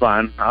much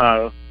fun.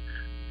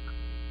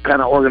 Kind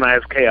of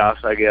organized chaos,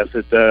 I guess.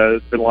 It's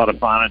been a lot of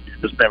fun, and you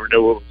just never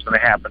knew what was going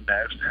to happen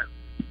next.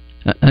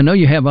 I know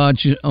you have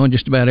odds on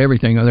just about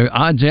everything. Are there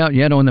odds out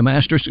yet on the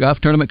Masters golf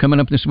tournament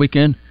coming up this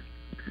weekend?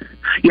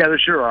 Yeah, there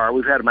sure are.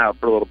 We've had them out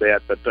for a little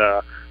bit, but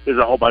there's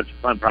a whole bunch of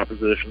fun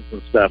propositions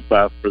and stuff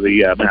for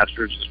the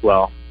Masters as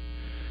well.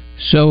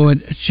 So, a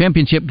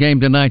championship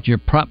game tonight, your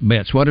prop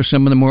bets, what are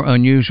some of the more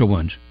unusual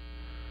ones?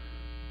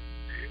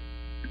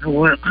 You know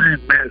what? I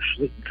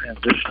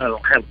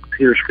don't have a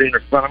computer screen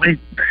in front of me.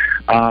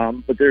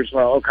 But there's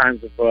all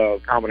kinds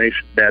of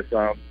combination bets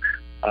on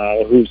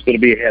who's going to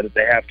be ahead at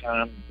the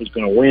halftime, who's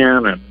going to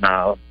win, and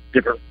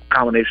different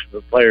combinations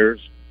of players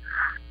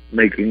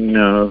making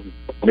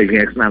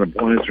X amount of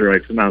points or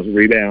X amount of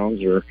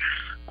rebounds or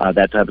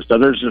that type of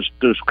stuff.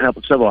 There's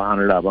several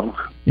hundred of them.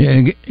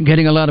 Yeah,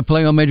 getting a lot of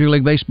play on Major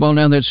League Baseball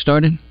now that it's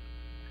started?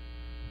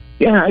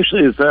 Yeah,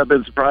 actually, it's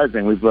been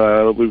surprising.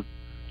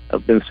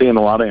 I've been seeing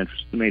a lot of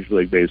interest in Major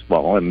League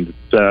Baseball, and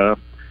it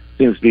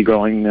seems to be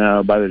growing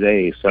by the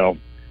day. So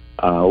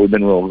we've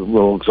been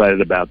real excited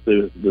about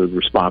the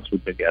response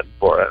we've been getting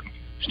for it.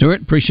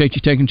 Stewart, appreciate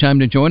you taking time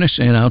to join us,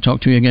 and I'll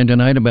talk to you again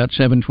tonight about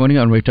 7:20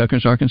 on Ray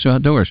Tucker's Arkansas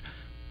Outdoors.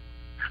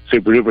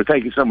 Super duper.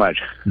 Thank you so much.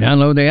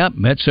 Download the app,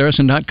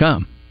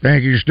 BetSaracen.com.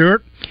 Thank you,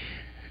 Stewart.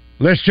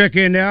 Let's check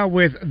in now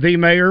with the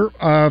mayor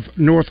of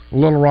North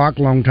Little Rock,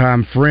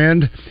 longtime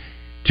friend,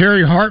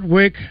 Terry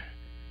Hartwick.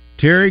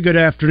 Terry, good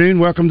afternoon.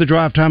 Welcome to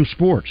Drive Time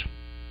Sports.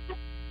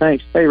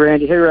 Thanks. Hey,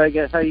 Randy. Hey, Ray.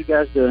 How you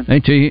guys doing? Hey,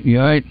 T. You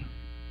all right?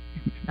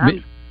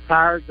 I'm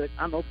tired, but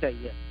I'm okay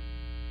yet.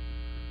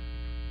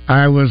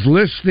 I was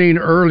listening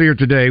earlier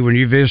today when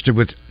you visited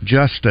with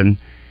Justin,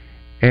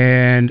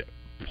 and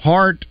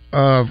part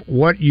of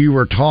what you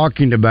were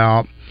talking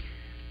about,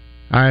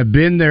 I have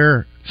been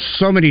there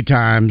so many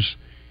times,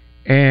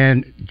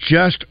 and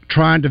just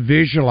trying to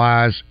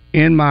visualize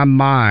in my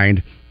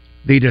mind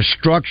the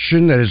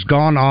destruction that has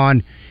gone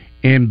on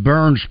in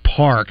Burns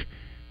Park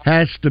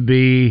has to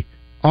be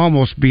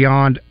almost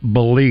beyond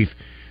belief.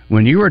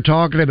 When you were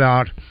talking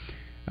about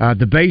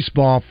the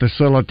baseball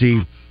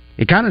facility,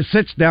 it kind of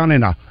sits down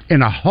in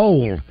a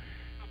hole.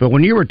 But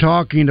when you were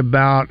talking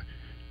about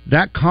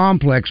that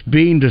complex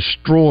being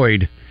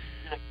destroyed,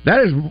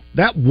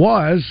 that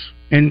was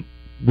and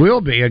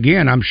will be,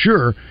 again, I'm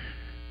sure,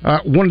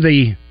 one of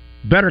the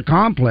better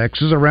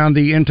complexes around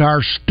the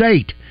entire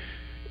state.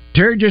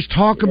 Terry, just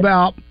talk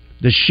about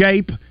the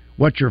shape,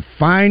 what you're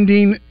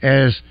finding,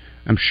 as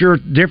I'm sure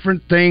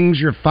different things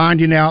you're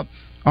finding out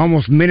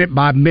almost minute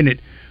by minute,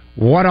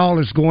 what all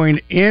is going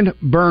in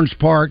Burns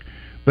Park,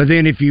 but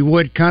then if you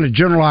would kind of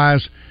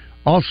generalize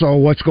also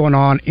what's going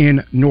on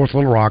in North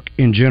Little Rock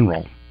in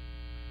general.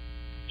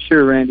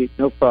 Sure, Randy,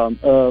 no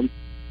problem.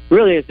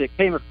 Really, as it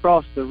came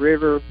across the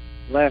river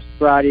last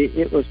Friday,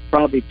 it was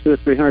probably 200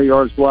 or 300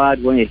 yards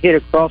wide. When it hit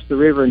across the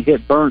river and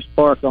hit Burns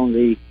Park on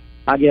the,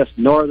 I guess,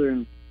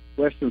 northern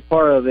western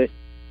part of it,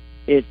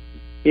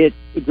 it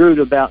grew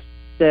to about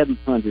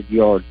 700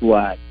 yards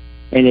wide,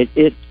 and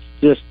it's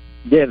just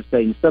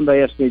devastating.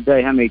 Somebody asked me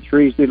today how many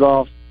trees we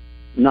lost.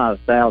 Not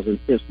 1,000.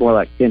 It's more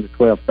like 10 to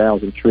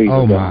 12,000 trees.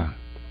 Oh my!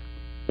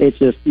 It's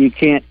just you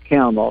can't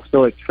count them all.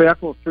 So it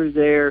trickled through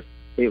there.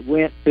 It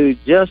went to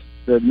just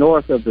the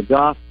north of the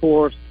golf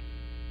course,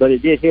 but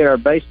it did hit our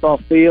baseball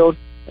field,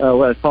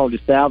 what it's called the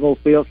Salvo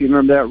Field. If you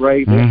remember that,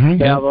 Ray,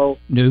 Salvo.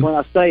 Yep. When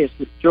I say it's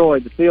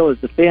destroyed, the field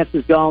is, the fence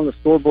is gone, the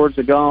scoreboards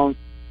are gone,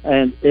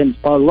 and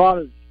a lot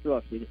of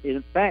destruction.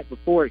 In fact,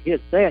 before it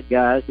hit that,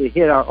 guys, it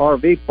hit our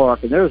RV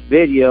park, and there's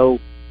video.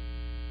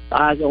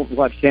 I don't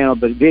watch channel,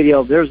 but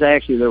video. There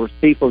was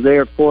people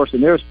there, of course,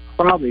 and there's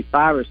probably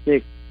 5 or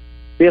 6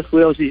 fifth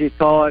wheels, as you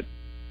call it,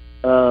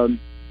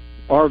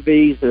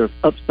 RVs that are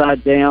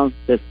upside down.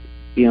 That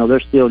they're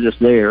still just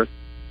there.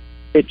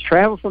 It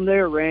traveled from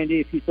there, Randy,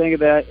 if you think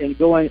about it, and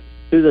going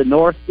to the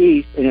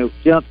northeast, and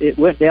it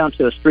went down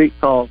to a street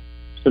called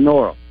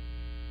Sonora.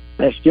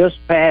 That's just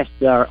past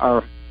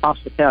our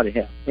hospitality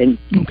house, and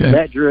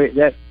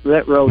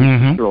that road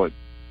is destroyed.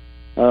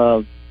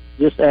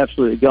 Just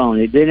absolutely gone.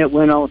 And then it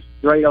went on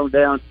straight on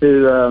down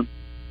to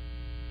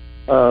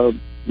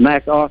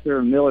MacArthur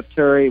and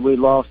Military. We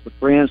lost the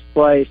Friends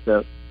place,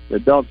 the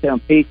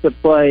Dogtown Pizza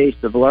place,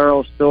 the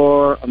Valero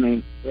store. I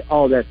mean,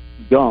 all that's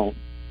gone.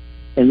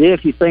 And then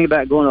if you think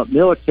about going up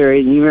Military,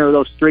 and you remember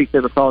those streets they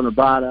were called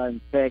Nevada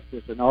and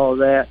Texas and all of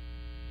that,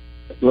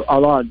 a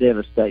lot of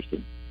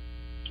devastation.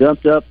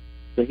 Jumped up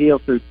the hill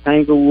through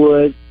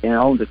Tanglewood and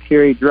on to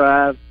Cary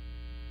Drive,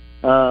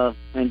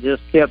 and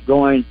just kept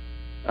going.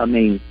 I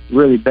mean,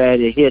 really bad.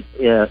 It hit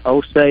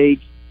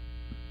Osage,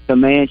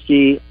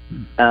 Comanche,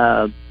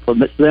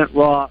 Flint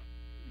Rock,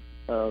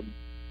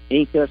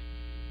 Incas.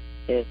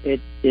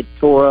 It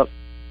tore up.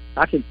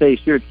 I can say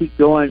sure, keep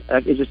going.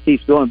 It just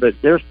keeps going, but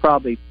there's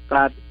probably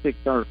 500 to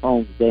 600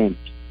 homes damaged.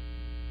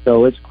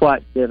 So it's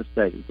quite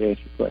devastating, to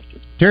answer your question.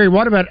 Terry,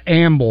 what about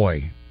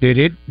Amboy? Did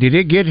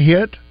it get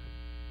hit?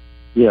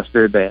 Yes,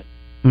 very bad.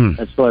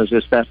 That's what I was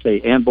just about to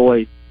say.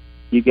 Amboy,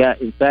 you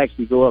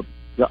go up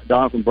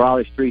Donovan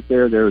Brawley Street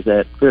there was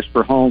that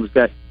Christopher Holmes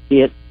got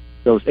hit.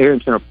 Those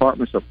Arrington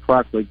apartments are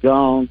practically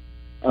gone.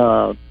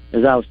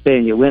 As I was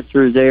saying, you went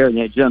through there and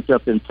it jumped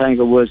up in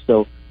Tanglewood.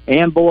 So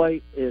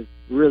Amboy is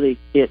really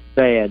hit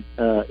bad.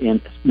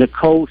 In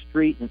Nicole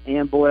Street in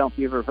Amboy, I don't know if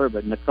you ever heard,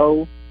 but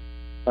Nicole,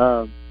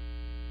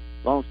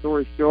 long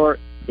story short,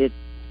 it's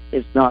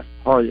not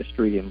hardly a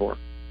street anymore.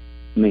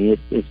 I mean,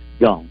 it's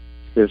gone.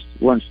 There's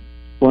one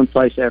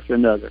place after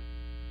another.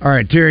 All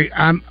right, Terry,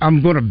 I'm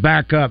going to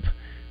back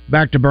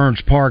to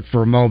Burns Park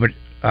for a moment.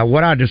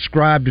 What I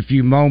described a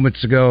few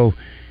moments ago,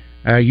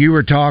 you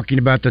were talking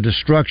about the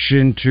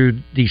destruction to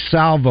the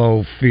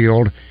Salvo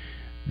Field,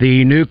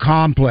 the new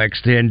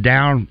complex then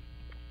down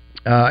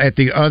at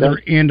the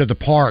other end of the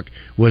park.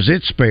 Was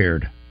it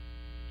spared?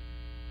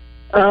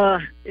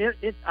 I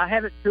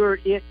haven't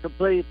toured it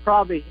completely.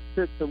 Probably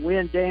took some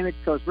wind damage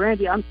because,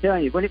 Randy, I'm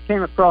telling you, when it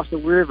came across the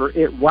river,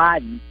 it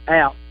widened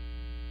out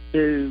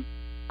to,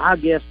 I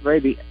guess,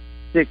 maybe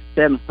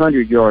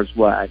 600-700 yards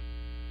wide.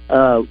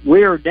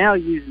 We are now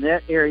using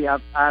that area.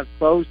 I've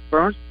closed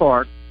Burns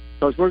Park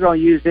because we're going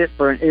to use it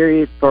for an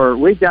area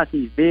we've got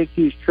these big,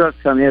 huge trucks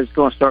coming in that's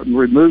going to start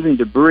removing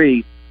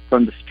debris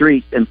from the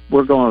streets, and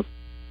we're going to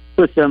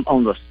put them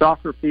on the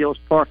soccer fields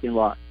parking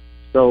lot.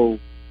 So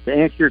to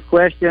answer your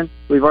question,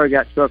 we've already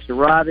got trucks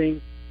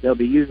arriving. They'll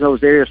be using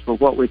those areas for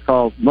what we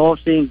call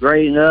mulching,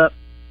 grading up.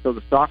 So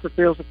the soccer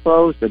fields are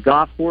closed. The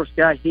golf course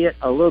got hit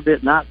a little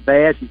bit, not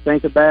bad if you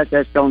think about it.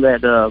 That's on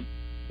that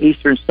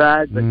eastern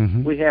side, but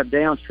we have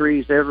down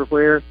trees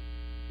everywhere.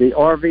 The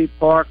RV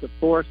park, of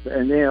course,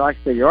 and then, like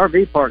I said, the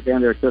RV park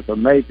down there took a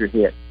major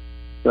hit.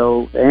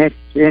 So to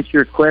answer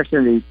your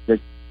question, the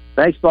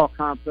baseball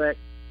complex,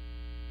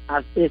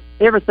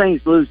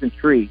 everything's losing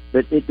trees,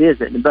 but it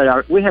isn't.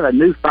 But we have a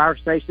new fire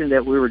station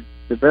that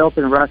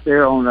developing right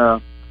there on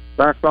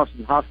right across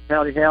from the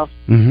hospitality house.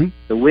 Mm-hmm.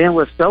 The wind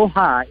was so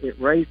high it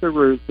raised the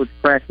roof, which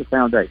cracked the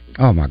foundation.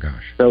 Oh my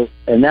gosh! So,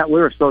 and that we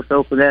were supposed to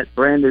open that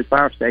brand new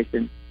fire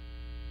station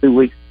 2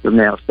 weeks from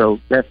now. So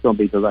that's going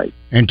to be delayed.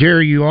 And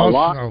Terry, you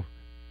also,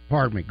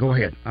 pardon me. Go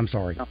ahead. I'm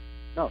sorry.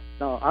 No.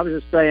 I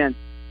was just saying,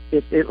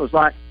 it was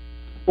like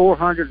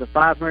 400 to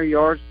 500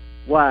 yards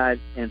wide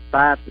and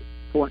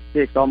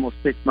 5.6, almost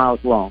 6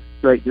 miles long,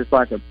 straight, just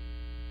like an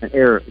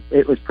arrow.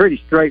 It was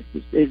pretty straight.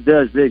 It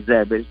does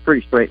zigzag, but it's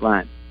pretty straight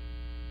line.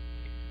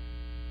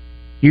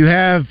 You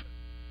have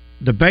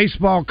the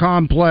baseball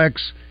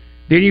complex,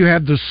 then you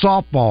have the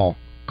softball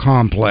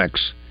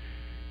complex,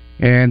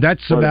 and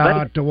that's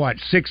about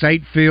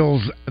 6-8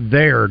 fields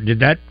there. Did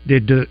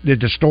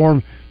the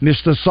storm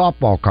miss the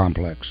softball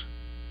complex?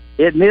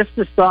 It missed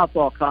the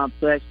softball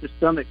complex to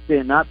some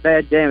extent, not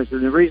bad damage.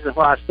 And the reason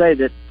why I say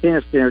that the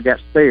tennis center got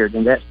spared,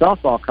 and that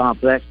softball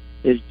complex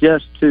is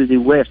just to the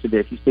west of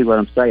it, if you see what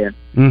I'm saying.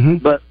 Mm-hmm.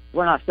 But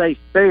when I say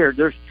spared,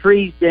 there's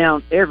trees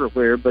down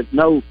everywhere, but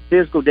no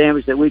physical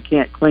damage that we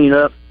can't clean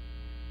up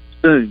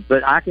soon.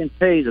 But I can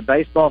tell you the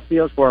baseball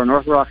fields where our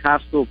North Rock High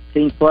School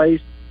team plays,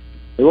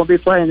 they won't be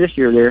playing this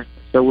year there.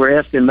 So we're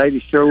asking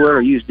maybe Sherwood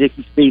or use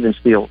Dickie Stevens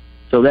Field.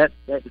 So that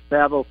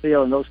DeSalvo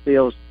field and those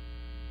fields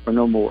are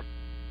no more.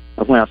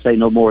 When I say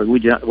no more, we're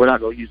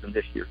not going to use them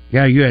this year.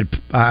 Yeah, you had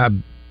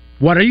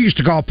what I used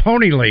to call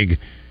Pony League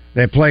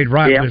that played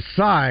right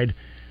beside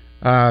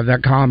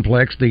that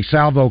complex, the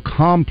Salvo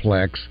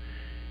Complex.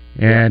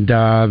 And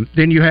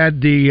then you had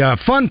the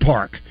Fun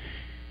Park.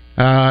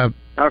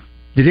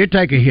 Did it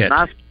take a hit?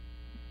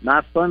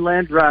 My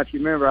Funland Drive, if you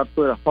remember, I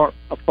put a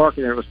park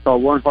in there. It was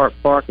called One Heart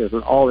Park. It was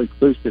an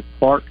all-inclusive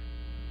park.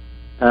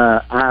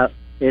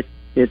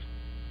 It's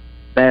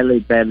badly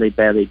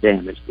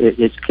damaged.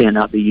 It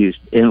cannot be used.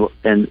 And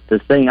the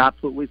thing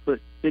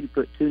city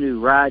put 2 new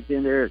rides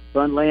in there at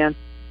Funland,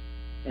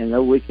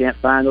 and we can't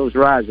find those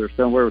rides. They're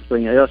somewhere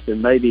between us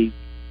and maybe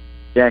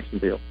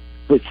Jacksonville.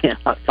 We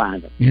cannot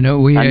find them. You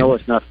know, I know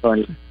it's not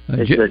funny.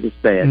 It's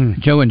bad.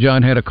 Joe and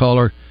John had a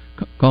caller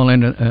call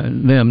in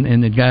them,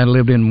 and the guy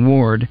lived in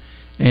Ward,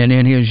 and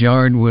in his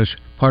yard was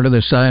part of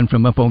the sign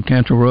from up on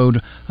Cantrell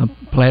Road, a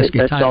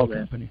Plasky Tile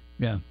Company.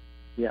 Yeah.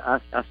 Yeah,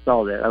 I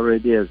saw that. I really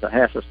did. It was a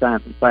half a sign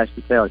from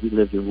Plasky Tile. He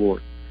lived in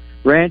Ward.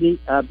 Randy,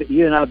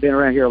 you and I have been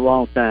around here a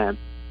long time,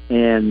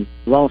 and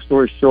long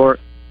story short,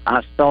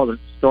 I saw the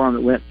storm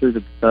that went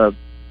through the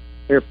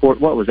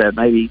airport. What was that?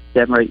 Maybe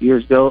 7 or 8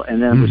 years ago,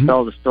 and then we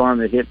saw the storm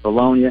that hit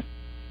Bologna.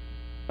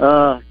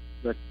 But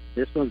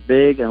this one's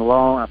big and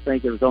long. I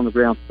think it was on the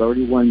ground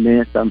 31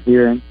 minutes. I'm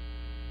hearing.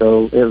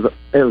 So it was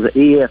an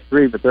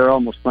EF3, but they're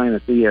almost playing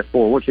it's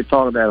EF4. What you're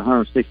talking about,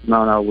 160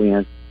 mile an hour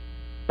winds.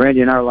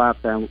 Randy, in our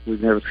lifetime,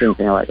 we've never seen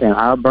anything like that. And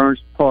our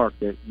Burns Park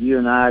that you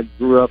and I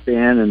grew up in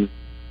and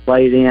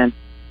played in,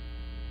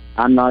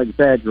 I'm not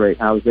exaggerating.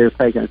 I was there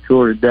taking a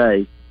tour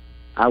today.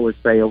 I would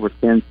say over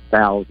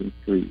 10,000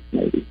 trees,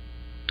 maybe.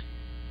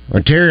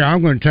 Well, Terry,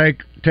 I'm going to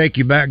take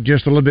you back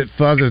just a little bit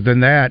further than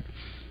that.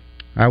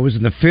 I was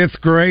in the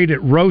 5th grade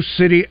at Rose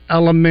City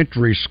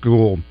Elementary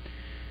School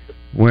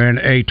when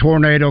a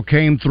tornado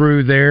came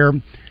through there,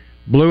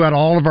 blew out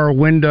all of our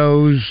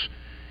windows,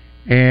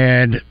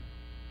 and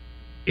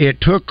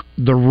it took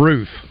the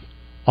roof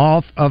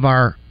off of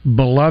our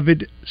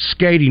beloved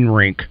skating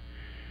rink.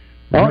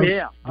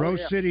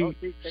 Rose City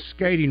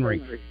skating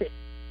rink.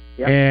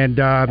 Yep. And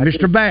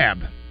Mr. Babb.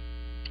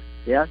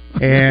 Yeah.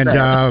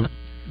 And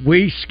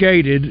we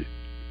skated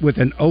with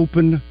an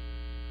open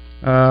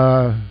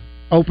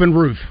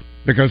roof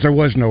because there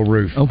was no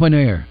roof. Open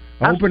air.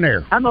 Open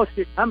air. How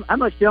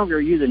much younger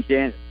are you than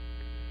Janet?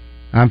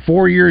 I'm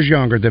 4 years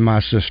younger than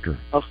my sister.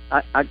 Oh,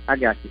 I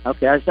got you.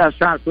 Okay, I was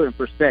trying to put it in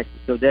perspective.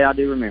 So, Dad, I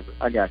do remember.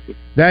 I got you.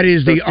 That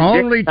is the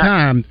only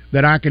time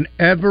that I can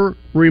ever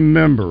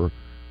remember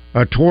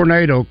a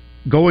tornado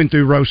going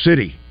through Rose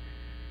City.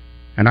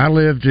 And I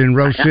lived in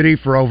Rose City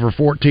for over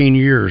 14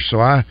 years, so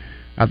I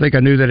think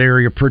I knew that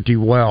area pretty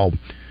well.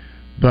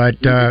 But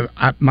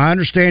my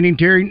understanding,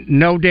 Terry,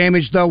 no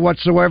damage, though,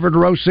 whatsoever to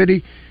Rose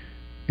City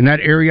in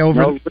that area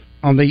over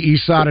on the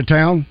east side of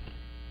town?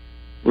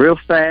 Real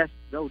fast.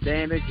 No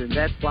damage, and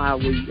that's why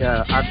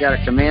I've got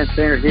a command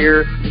center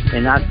here,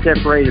 and I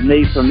separated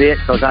me from it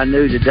because I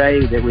knew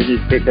today that we need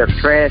to pick up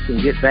trash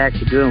and get back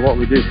to doing what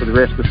we do for the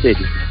rest of the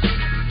city.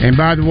 And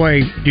by the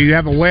way, do you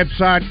have a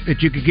website that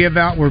you could give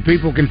out where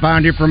people can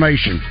find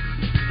information?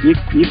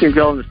 You can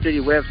go on the city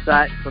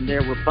website. From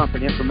there, we're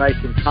pumping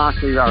information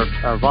constantly.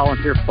 Our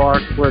volunteer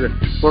parks, where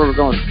we're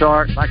going to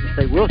start. Like I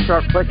say, we'll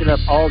start picking up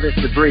all this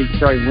debris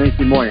starting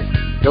Wednesday morning.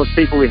 Those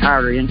people we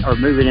hired are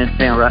moving into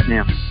town right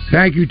now.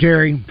 Thank you,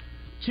 Terry.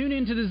 Tune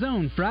into The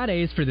Zone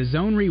Fridays for The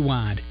Zone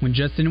Rewind, when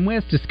Justin and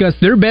Wes discuss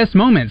their best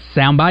moments,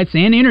 sound bites,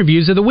 and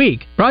interviews of the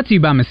week. Brought to you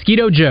by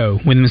Mosquito Joe.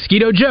 With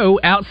Mosquito Joe,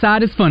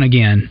 outside is fun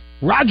again.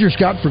 Roger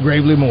Scott for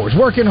Gravely Moors,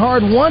 working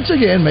hard once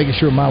again, making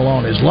sure my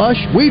lawn is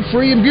lush,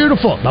 weed-free, and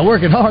beautiful. By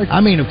working hard,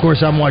 I mean, of course,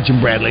 I'm watching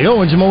Bradley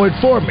Owens mow it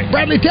for me.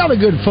 Bradley, tell the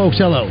good folks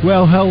hello.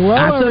 Well, hello.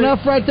 That's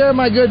enough right there,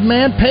 my good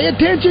man. Pay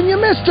attention, you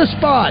missed a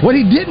spot. What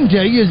he didn't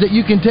tell you is that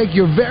you can take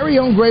your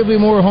very own Gravely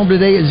Mower home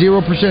today at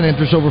 0%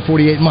 interest over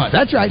 48 months.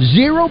 That's right,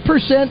 0%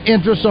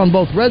 interest on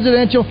both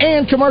residential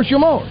and commercial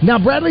mowers. Now,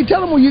 Bradley,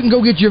 tell them where you can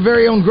go get your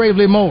very own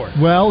Gravely Mower.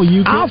 Well,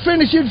 I'll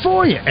finish it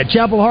for you at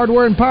Chapel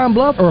Hardware in Pine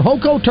Bluff or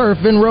Hoco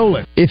Turf in Roland.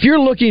 If you're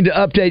looking to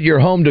update your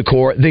home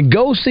decor, then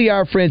go see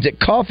our friends at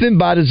Coffin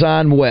by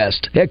Design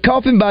West. At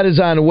Coffin by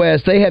Design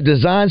West, they have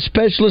design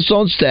specialists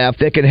on staff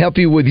that can help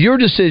you with your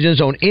decisions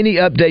on any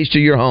updates to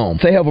your home.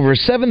 They have over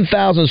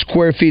 7,000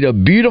 square feet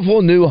of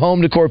beautiful new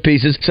home decor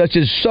pieces such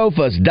as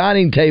sofas,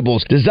 dining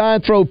tables,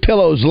 design throw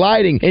pillows,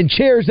 lighting, and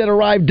chairs that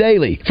arrive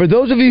daily. For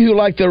those of you who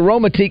like the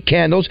aromatique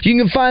candles, you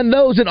can find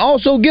those and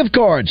also gift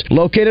cards.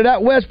 Located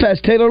out west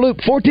past Taylor Loop,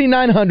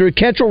 14900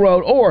 Cantrell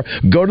Road, or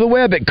go to the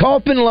web at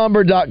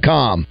coffinlumber.com.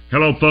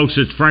 Hello, folks.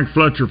 It's Frank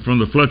Fletcher from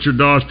the Fletcher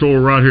Dodge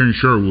Store right here in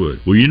Sherwood.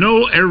 Well, you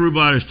know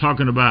everybody's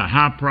talking about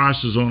high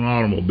prices on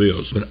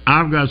automobiles, but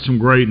I've got some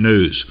great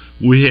news.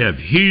 We have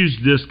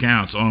huge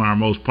discounts on our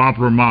most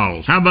popular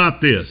models. How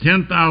about this?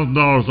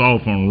 $10,000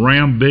 off on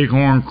Ram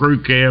Bighorn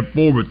Crew Cab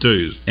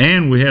 4x2s.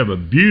 And we have a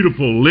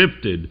beautiful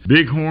lifted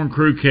Bighorn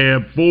Crew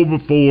Cab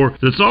 4x4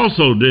 that's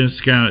also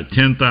discounted at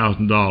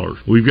 $10,000.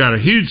 We've got a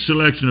huge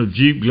selection of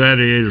Jeep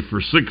Gladiators for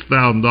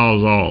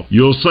 $6,000 off.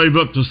 You'll save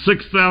up to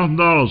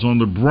 $6,000 on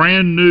the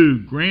brand new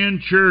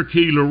Grand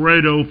Cherokee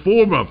Laredo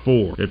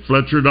 4x4 at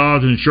Fletcher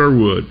Dodge in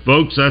Sherwood.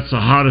 Folks, that's the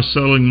hottest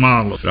selling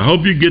model. I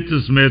hope you get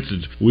this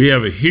message. We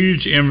have a huge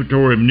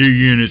inventory of new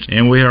units,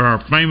 and we have our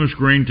famous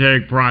green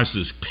tag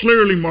prices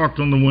clearly marked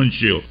on the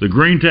windshield. The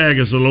green tag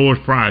is the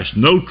lowest price.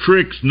 No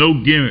tricks, no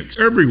gimmicks.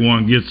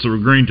 Everyone gets the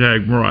green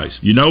tag price.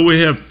 You know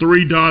we have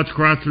 3 Dodge,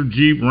 Chrysler,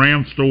 Jeep,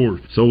 Ram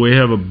stores, so we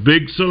have a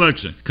big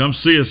selection. Come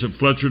see us at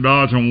Fletcher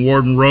Dodge on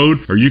Warden Road,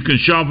 or you can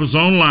shop us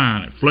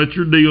online at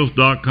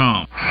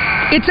FletcherDeals.com.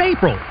 It's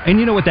April, and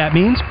you know what that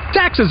means?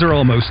 Taxes are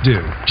almost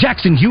due.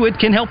 Jackson Hewitt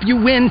can help you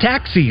win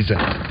tax season.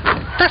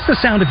 That's the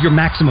sound of your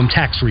maximum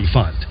tax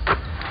refund.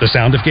 The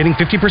sound of getting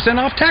 50%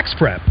 off tax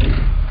prep.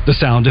 The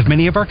sound of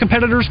many of our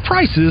competitors'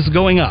 prices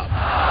going up.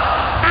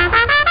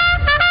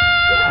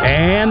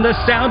 And the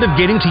sound of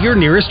getting to your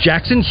nearest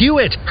Jackson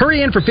Hewitt.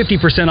 Hurry in for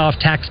 50% off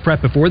tax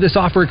prep before this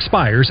offer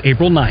expires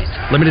April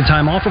 9th. Limited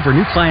time offer for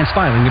new clients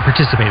filing at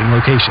participating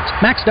locations.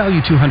 Max value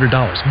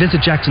 $200.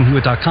 Visit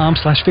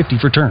jacksonhewitt.com/50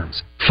 for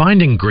terms.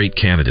 Finding great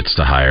candidates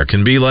to hire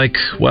can be like,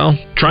 well,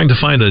 trying to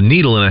find a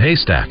needle in a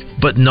haystack,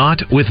 but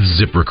not with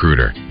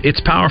ZipRecruiter.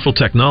 Its powerful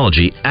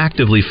technology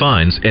actively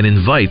finds and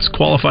invites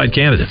qualified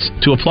candidates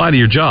to apply to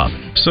your job.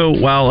 So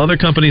while other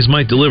companies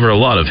might deliver a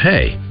lot of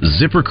hay,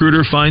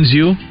 ZipRecruiter finds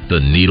you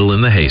the needle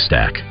in the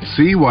haystack.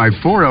 See why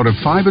 4 out of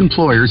 5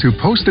 employers who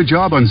post a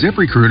job on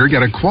ZipRecruiter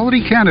get a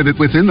quality candidate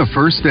within the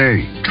first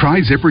day.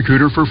 Try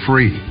ZipRecruiter for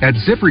free at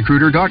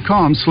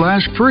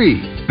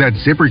ZipRecruiter.com/free. That's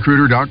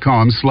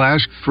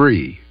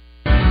ZipRecruiter.com/free.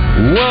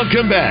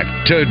 Welcome back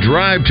to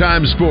Drive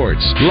Time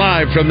Sports,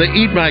 live from the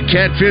Eat My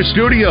Catfish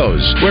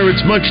studios, where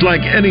it's much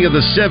like any of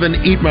the 7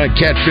 Eat My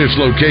Catfish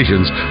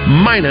locations,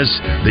 minus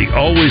the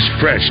always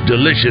fresh,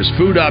 delicious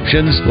food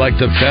options like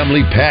the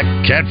family pack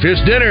catfish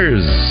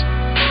dinners.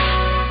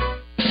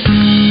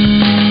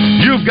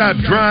 You've got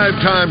Drive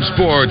Time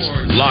Sports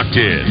locked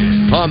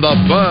in on the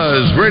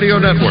Buzz Radio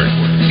Network.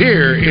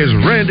 Here is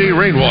Randy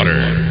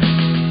Rainwater.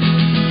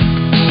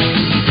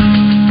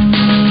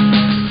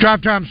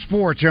 Drive Time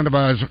Sports on the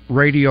Buzz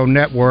Radio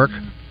Network.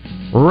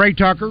 Ray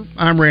Tucker,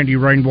 I'm Randy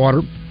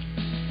Rainwater.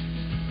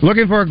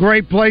 Looking for a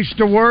great place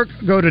to work?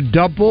 Go to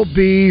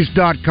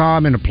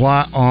doublebees.com and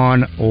apply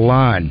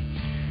online.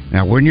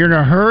 Now, when you're in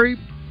a hurry,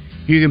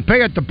 you can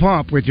pay at the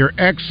pump with your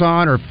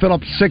Exxon or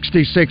Phillips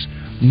 66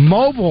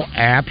 mobile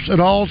apps at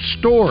all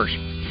stores.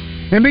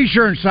 And be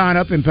sure and sign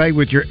up and pay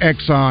with your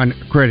Exxon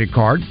credit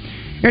card,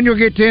 and you'll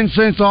get 10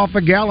 cents off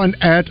a gallon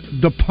at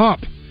the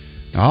pump.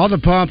 Now, all the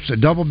pumps at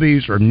Double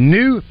B's are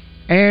new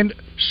and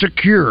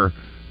secure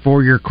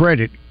for your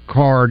credit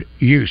card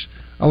use.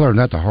 I learned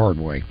that the hard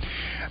way.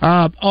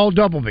 All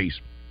Double B's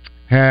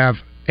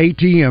have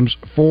ATMs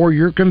for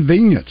your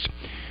convenience.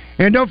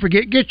 And don't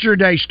forget, get your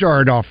day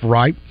started off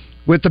right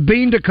with the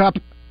Bean to Cup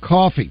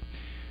coffee.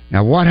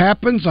 Now, what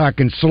happens? I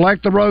can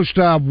select the roast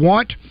I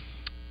want.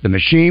 The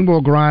machine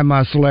will grind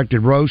my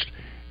selected roast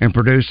and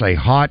produce a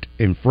hot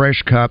and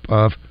fresh cup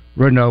of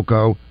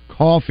Renoco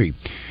coffee.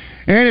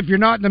 And if you're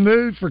not in the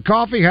mood for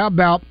coffee, how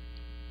about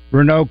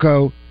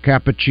Renoco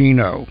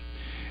Cappuccino?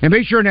 And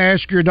be sure to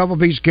ask your Double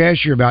B's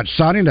cashier about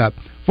signing up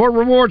for a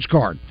rewards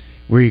card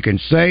where you can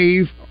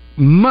save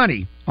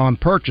money on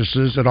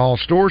purchases at all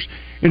stores.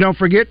 And don't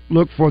forget,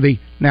 look for the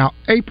now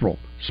April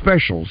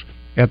specials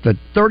at the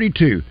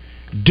 32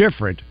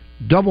 different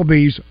Double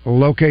B's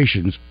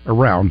locations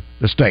around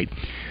the state.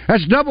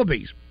 That's Double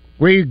B's,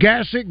 where you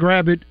gas it,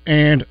 grab it,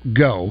 and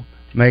go.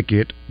 Make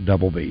it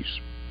Double B's.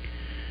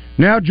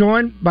 Now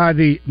joined by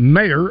the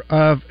mayor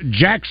of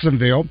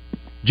Jacksonville,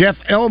 Jeff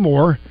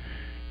Elmore.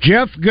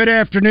 Jeff, good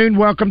afternoon.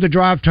 Welcome to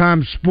Drive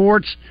Time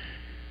Sports.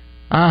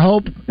 I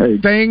hope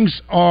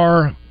things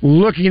are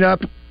looking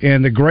up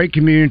in the great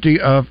community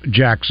of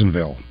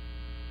Jacksonville.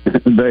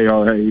 They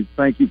are. Hey,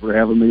 thank you for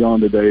having me on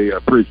today. I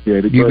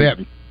appreciate it. You bet.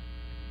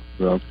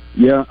 So,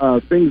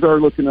 things are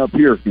looking up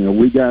here.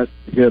 We got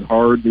hit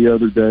hard the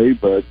other day,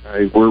 but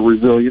we're a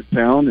resilient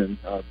town, and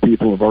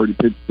people have already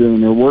pitched in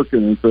and they're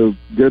working, and so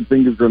good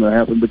things are going to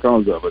happen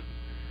because of it.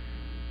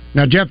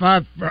 Now, Jeff,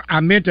 I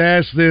meant to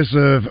ask this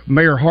of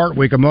Mayor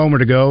Hartwick a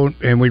moment ago,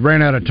 and we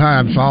ran out of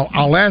time, so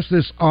I'll ask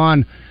this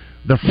on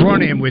the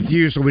front end with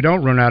you so we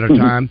don't run out of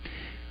time.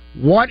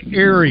 What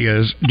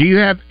areas, do you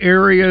have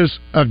areas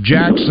of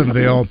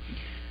Jacksonville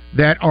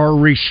that are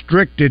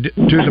restricted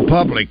to the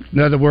public? In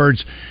other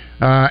words,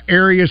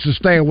 areas to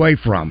stay away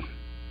from?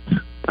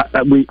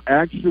 We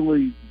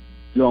actually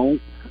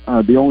don't.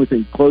 The only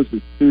thing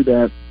closest to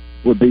that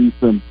would be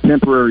some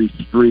temporary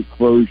street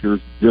closures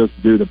just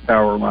due to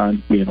power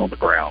lines being on the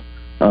ground.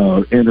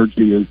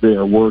 Energy is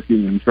there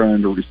working and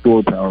trying to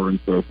restore power and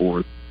so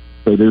forth.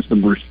 So there's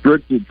some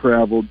restricted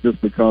travel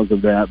just because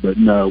of that, but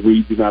no,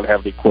 we do not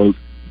have any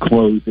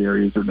closed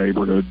areas or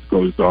neighborhoods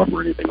closed off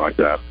or anything like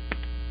that.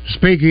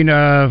 Speaking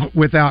of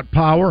without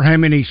power, how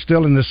many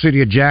still in the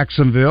city of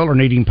Jacksonville are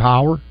needing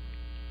power?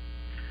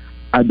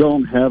 I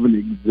don't have an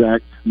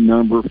exact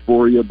number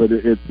for you, but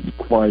it's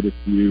quite a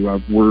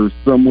few. We're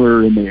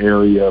somewhere in the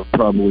area of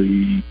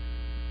probably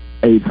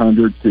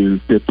 800 to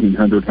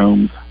 1,500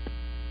 homes.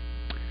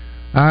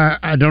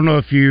 I don't know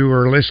if you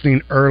were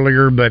listening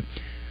earlier, but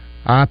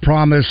I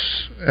promise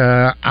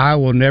I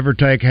will never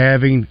take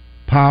having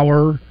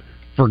power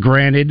for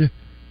granted.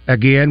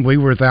 Again, we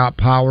were without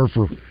power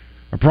for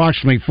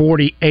approximately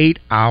 48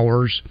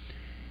 hours,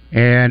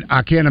 and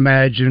I can't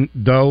imagine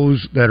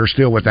those that are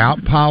still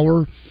without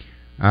power.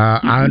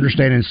 I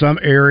understand in some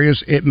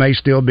areas it may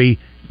still be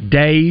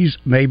days,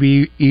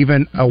 maybe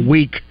even a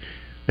week,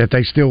 that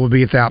they still will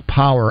be without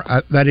power.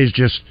 That is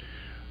just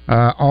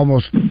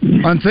almost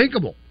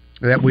unthinkable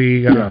that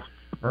we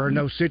are in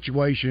those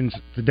situations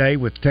today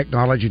with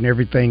technology and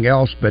everything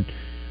else, but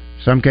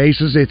some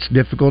cases it's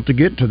difficult to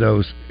get to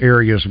those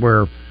areas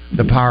where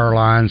the power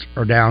lines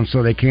are down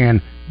so they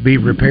can be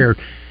repaired.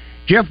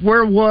 Jeff,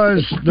 where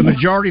was the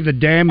majority of the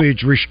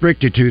damage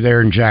restricted to there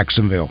in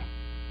Jacksonville?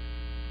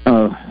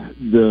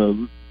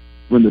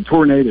 When the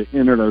tornado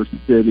entered our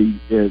city,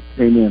 it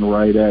came in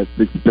right at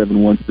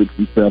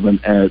 67167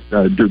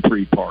 at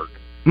Dupree Park,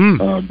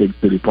 big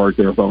city park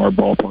there with all our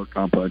ballpark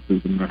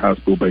complexes and our high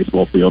school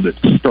baseball field. It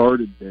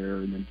started there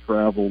and then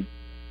traveled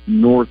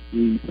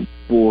northeast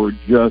for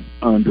just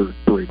under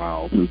 3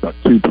 miles. It was about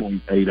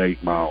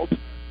 2.88 miles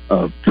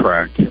of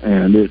track,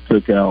 and it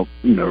took out,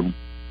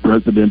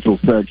 residential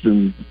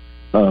sections,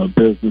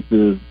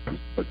 businesses,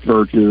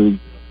 churches,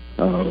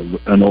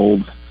 an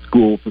old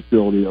school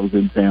facility that was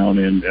in town,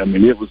 and I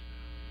mean it was,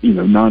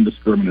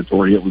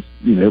 non-discriminatory. It was,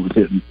 it was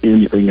hitting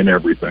anything and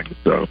everything.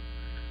 So,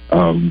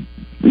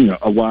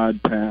 a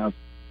wide path.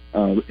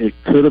 It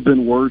could have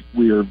been worse.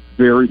 We are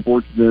very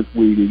fortunate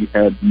we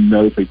had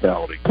no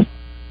fatalities.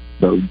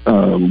 So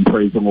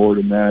praise the Lord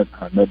in that.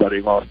 Nobody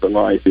lost their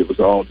life. It was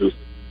all just,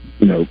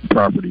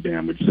 property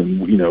damage,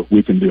 and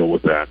we can deal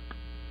with that.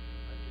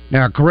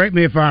 Now, correct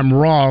me if I'm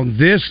wrong.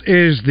 This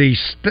is the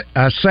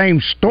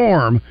same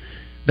storm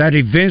that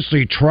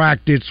eventually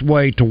tracked its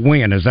way to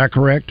Wynn. Is that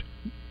correct?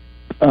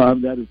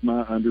 That is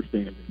my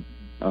understanding.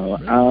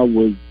 I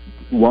was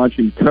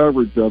watching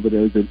coverage of it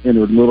as it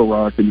entered Little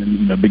Rock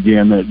and then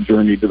began that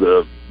journey to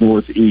the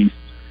northeast.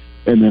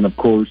 And then, of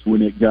course,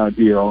 when it got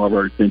here, all of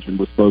our attention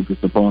was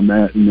focused upon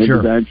that. And it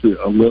was actually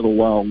a little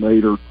while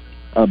later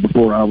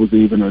before I was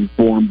even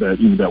informed that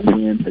that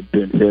Wynn had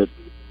been hit.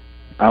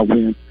 I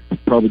went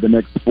probably the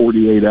next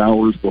 48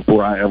 hours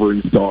before I ever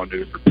even saw a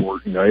news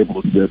report,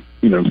 able to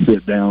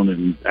sit down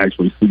and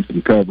actually see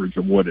some coverage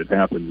of what had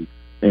happened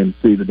and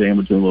see the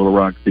damage in Little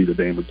Rock, see the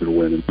damage in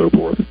Wynn, and so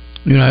forth.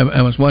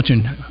 I was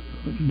watching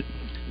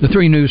the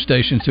 3 news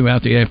stations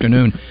throughout the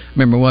afternoon. I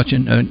remember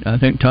watching, I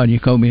think Todd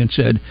Jacobian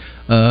said,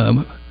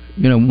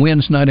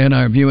 Wynn's not in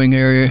our viewing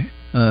area,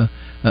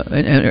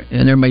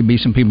 and there may be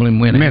some people in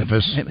Wynn.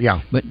 Memphis,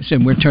 yeah. But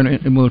said we're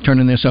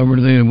turning this over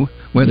to the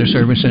weather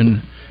service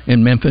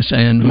in Memphis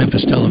and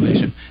Memphis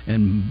Television.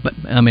 But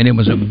I mean, it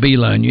was a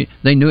beeline.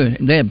 They knew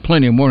it. They had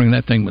plenty of warning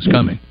that thing was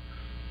coming.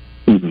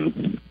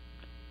 Mm-hmm.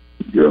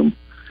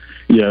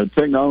 Yeah,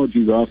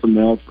 technology's awesome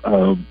now.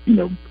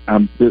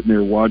 I'm sitting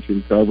there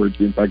watching coverage.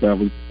 In fact, I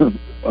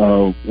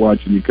was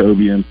watching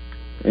Jacobian,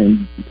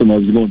 and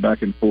somebody was going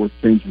back and forth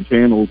changing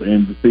channels,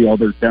 and to see all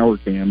their tower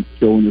cams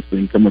showing this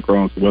thing come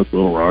across West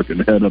Little Rock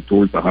and head up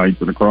towards the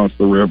heights and across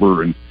the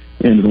river and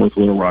into North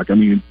Little Rock. I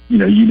mean, you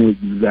knew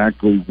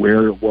exactly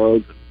where it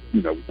was,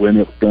 when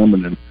it was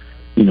coming, and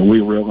we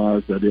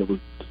realized that it was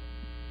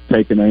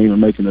taking aim and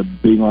making a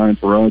beeline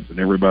for us, and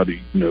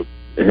everybody,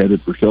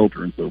 headed for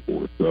shelter and so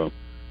forth. So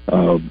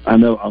I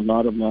know a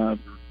lot of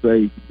lives are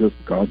saved just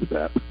because of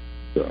that.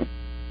 So,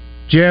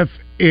 Jeff,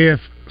 if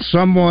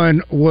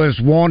someone was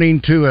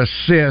wanting to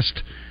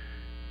assist,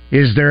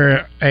 is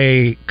there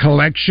a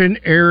collection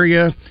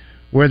area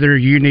whether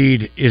you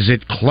need, is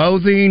it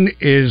clothing,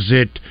 is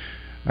it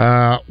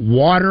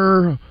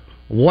water,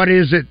 what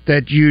is it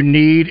that you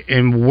need,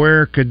 and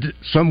where could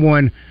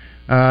someone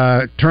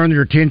turn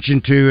their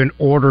attention to in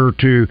order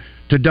to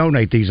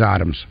donate these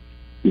items?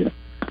 Yeah.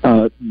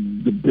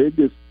 The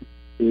biggest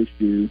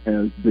issue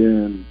has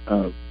been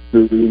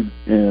food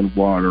and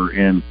water,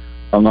 and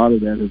a lot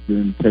of that has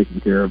been taken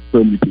care of.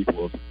 So many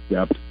people have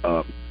stepped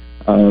up.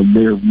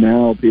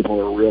 Now people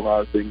are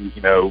realizing,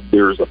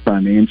 there's a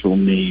financial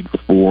need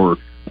for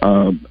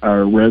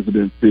our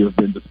residents who have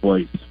been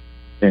displaced,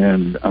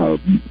 and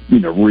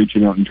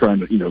reaching out and trying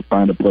to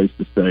find a place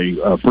to stay.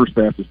 First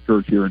Baptist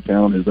Church here in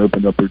town has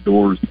opened up their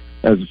doors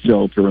as a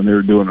shelter, and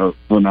they're doing a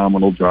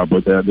phenomenal job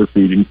with that. They're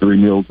feeding 3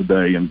 meals a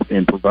day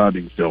and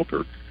providing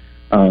shelter.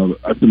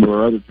 Some of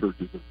our other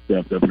churches have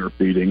stepped up and are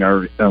feeding.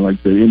 Our, like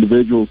I said,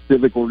 individuals,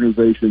 civic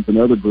organizations, and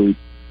other groups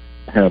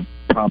have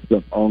popped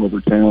up all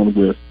over town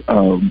with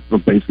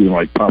basically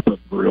like pop-up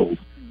grills.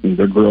 And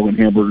they're grilling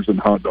hamburgers and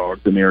hot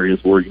dogs in areas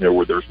where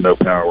there's no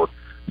power.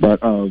 But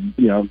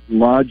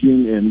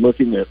lodging and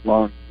looking at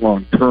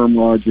long-term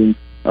lodging,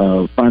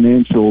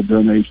 financial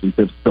donations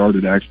have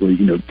started actually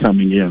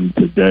coming in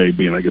today,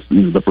 being I guess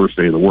the first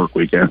day of the work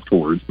week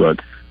afterwards. But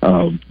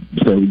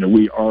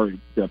we are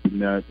accepting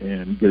that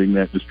and getting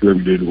that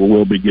distributed, or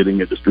we'll be getting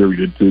it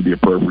distributed to the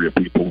appropriate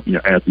people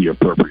at the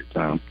appropriate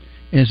time.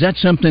 Is that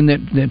something that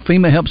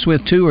FEMA helps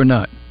with too, or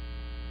not?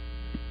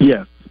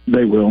 Yes,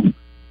 they will.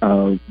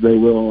 They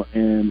will,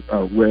 and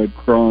Red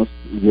Cross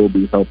will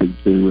be helping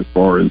too, as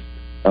far as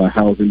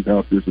housing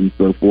vouchers and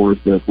so forth.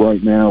 But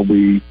right now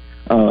we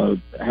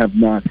have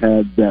not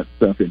had that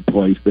stuff in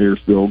place. They're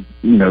still,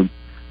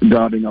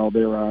 dotting all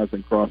their I's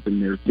and crossing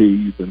their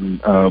T's,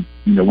 and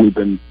we've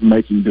been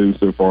making do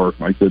so far.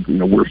 Like I said,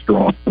 we're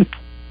strong.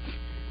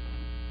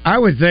 I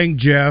would think,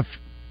 Jeff,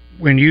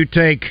 when you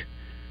take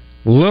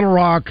Little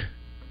Rock,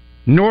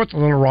 North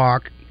Little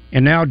Rock,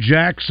 and now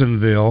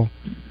Jacksonville,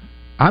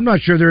 I'm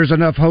not sure there's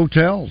enough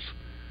hotels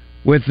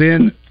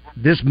within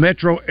this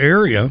metro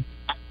area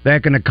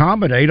that can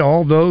accommodate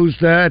all those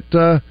that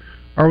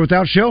are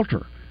without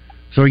shelter.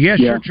 So, yes,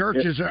 your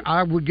churches,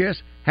 I would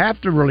guess, have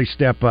to really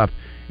step up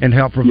and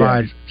help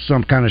provide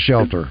some kind of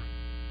shelter.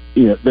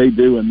 Yeah, they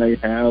do, and they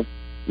have.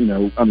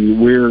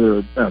 We're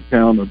a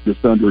town of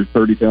just under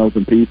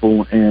 30,000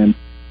 people, and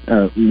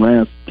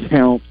last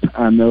count,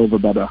 I know of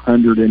about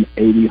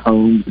 180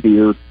 homes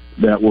here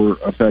that were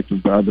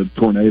affected by the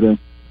tornado.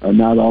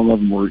 Not all of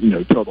them were,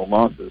 total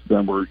losses.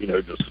 Some were,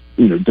 just,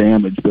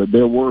 damaged, but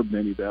there were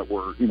many that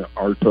were,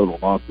 our total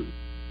losses.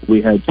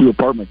 We had 2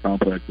 apartment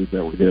complexes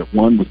that were hit.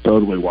 One was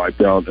totally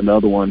wiped out.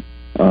 Another one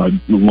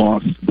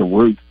lost the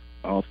roof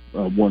off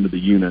one of the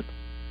units.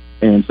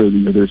 And so,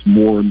 there's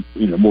more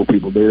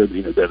people there,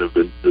 that have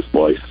been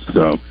displaced.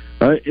 So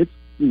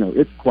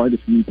it's quite a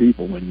few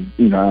people.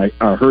 And,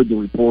 I heard the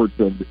reports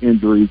of the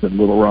injuries in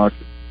Little Rock.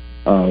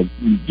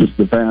 Just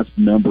the vast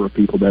number of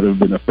people that have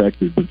been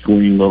affected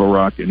between Little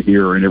Rock and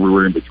here and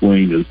everywhere in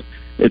between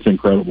it's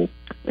incredible.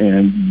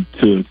 And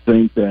to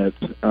think that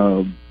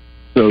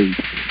so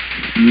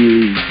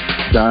few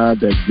died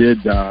that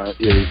did die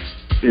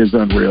is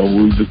unreal.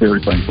 We're just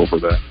very thankful for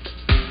that.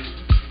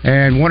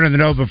 And wanted to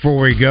know before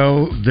we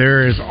go,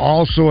 there is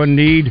also a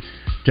need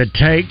to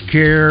take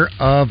care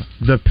of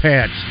the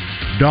pets,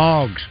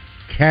 dogs,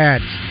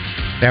 cats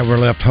that were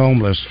left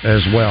homeless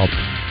as well.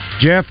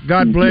 Jeff,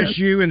 God bless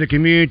you and the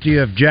community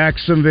of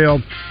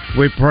Jacksonville.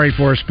 We pray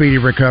for a speedy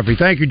recovery.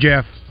 Thank you,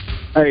 Jeff.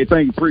 Hey,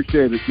 thank you.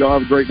 Appreciate it. Y'all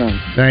have a great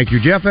night. Thank you.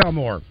 Jeff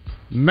Elmore,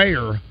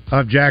 Mayor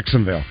of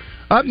Jacksonville.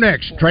 Up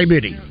next, Trey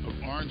Biddy.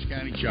 Orange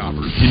County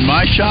Choppers. In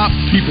my shop,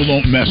 people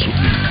don't mess with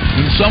me.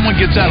 When someone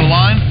gets out of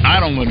line,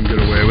 I don't let them get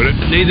away with it.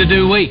 Neither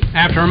do we.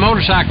 After a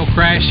motorcycle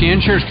crash, the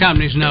insurance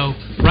companies know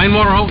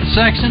Rainwater, Holt &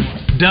 Sexton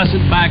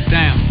doesn't back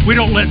down. We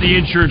don't let the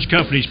insurance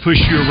companies push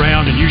you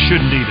around, and you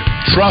shouldn't either.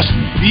 Trust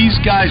me, these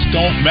guys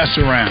don't mess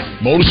around.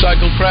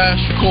 Motorcycle crash?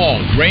 Call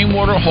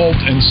Rainwater, Holt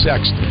 &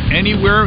 Sexton. Anywhere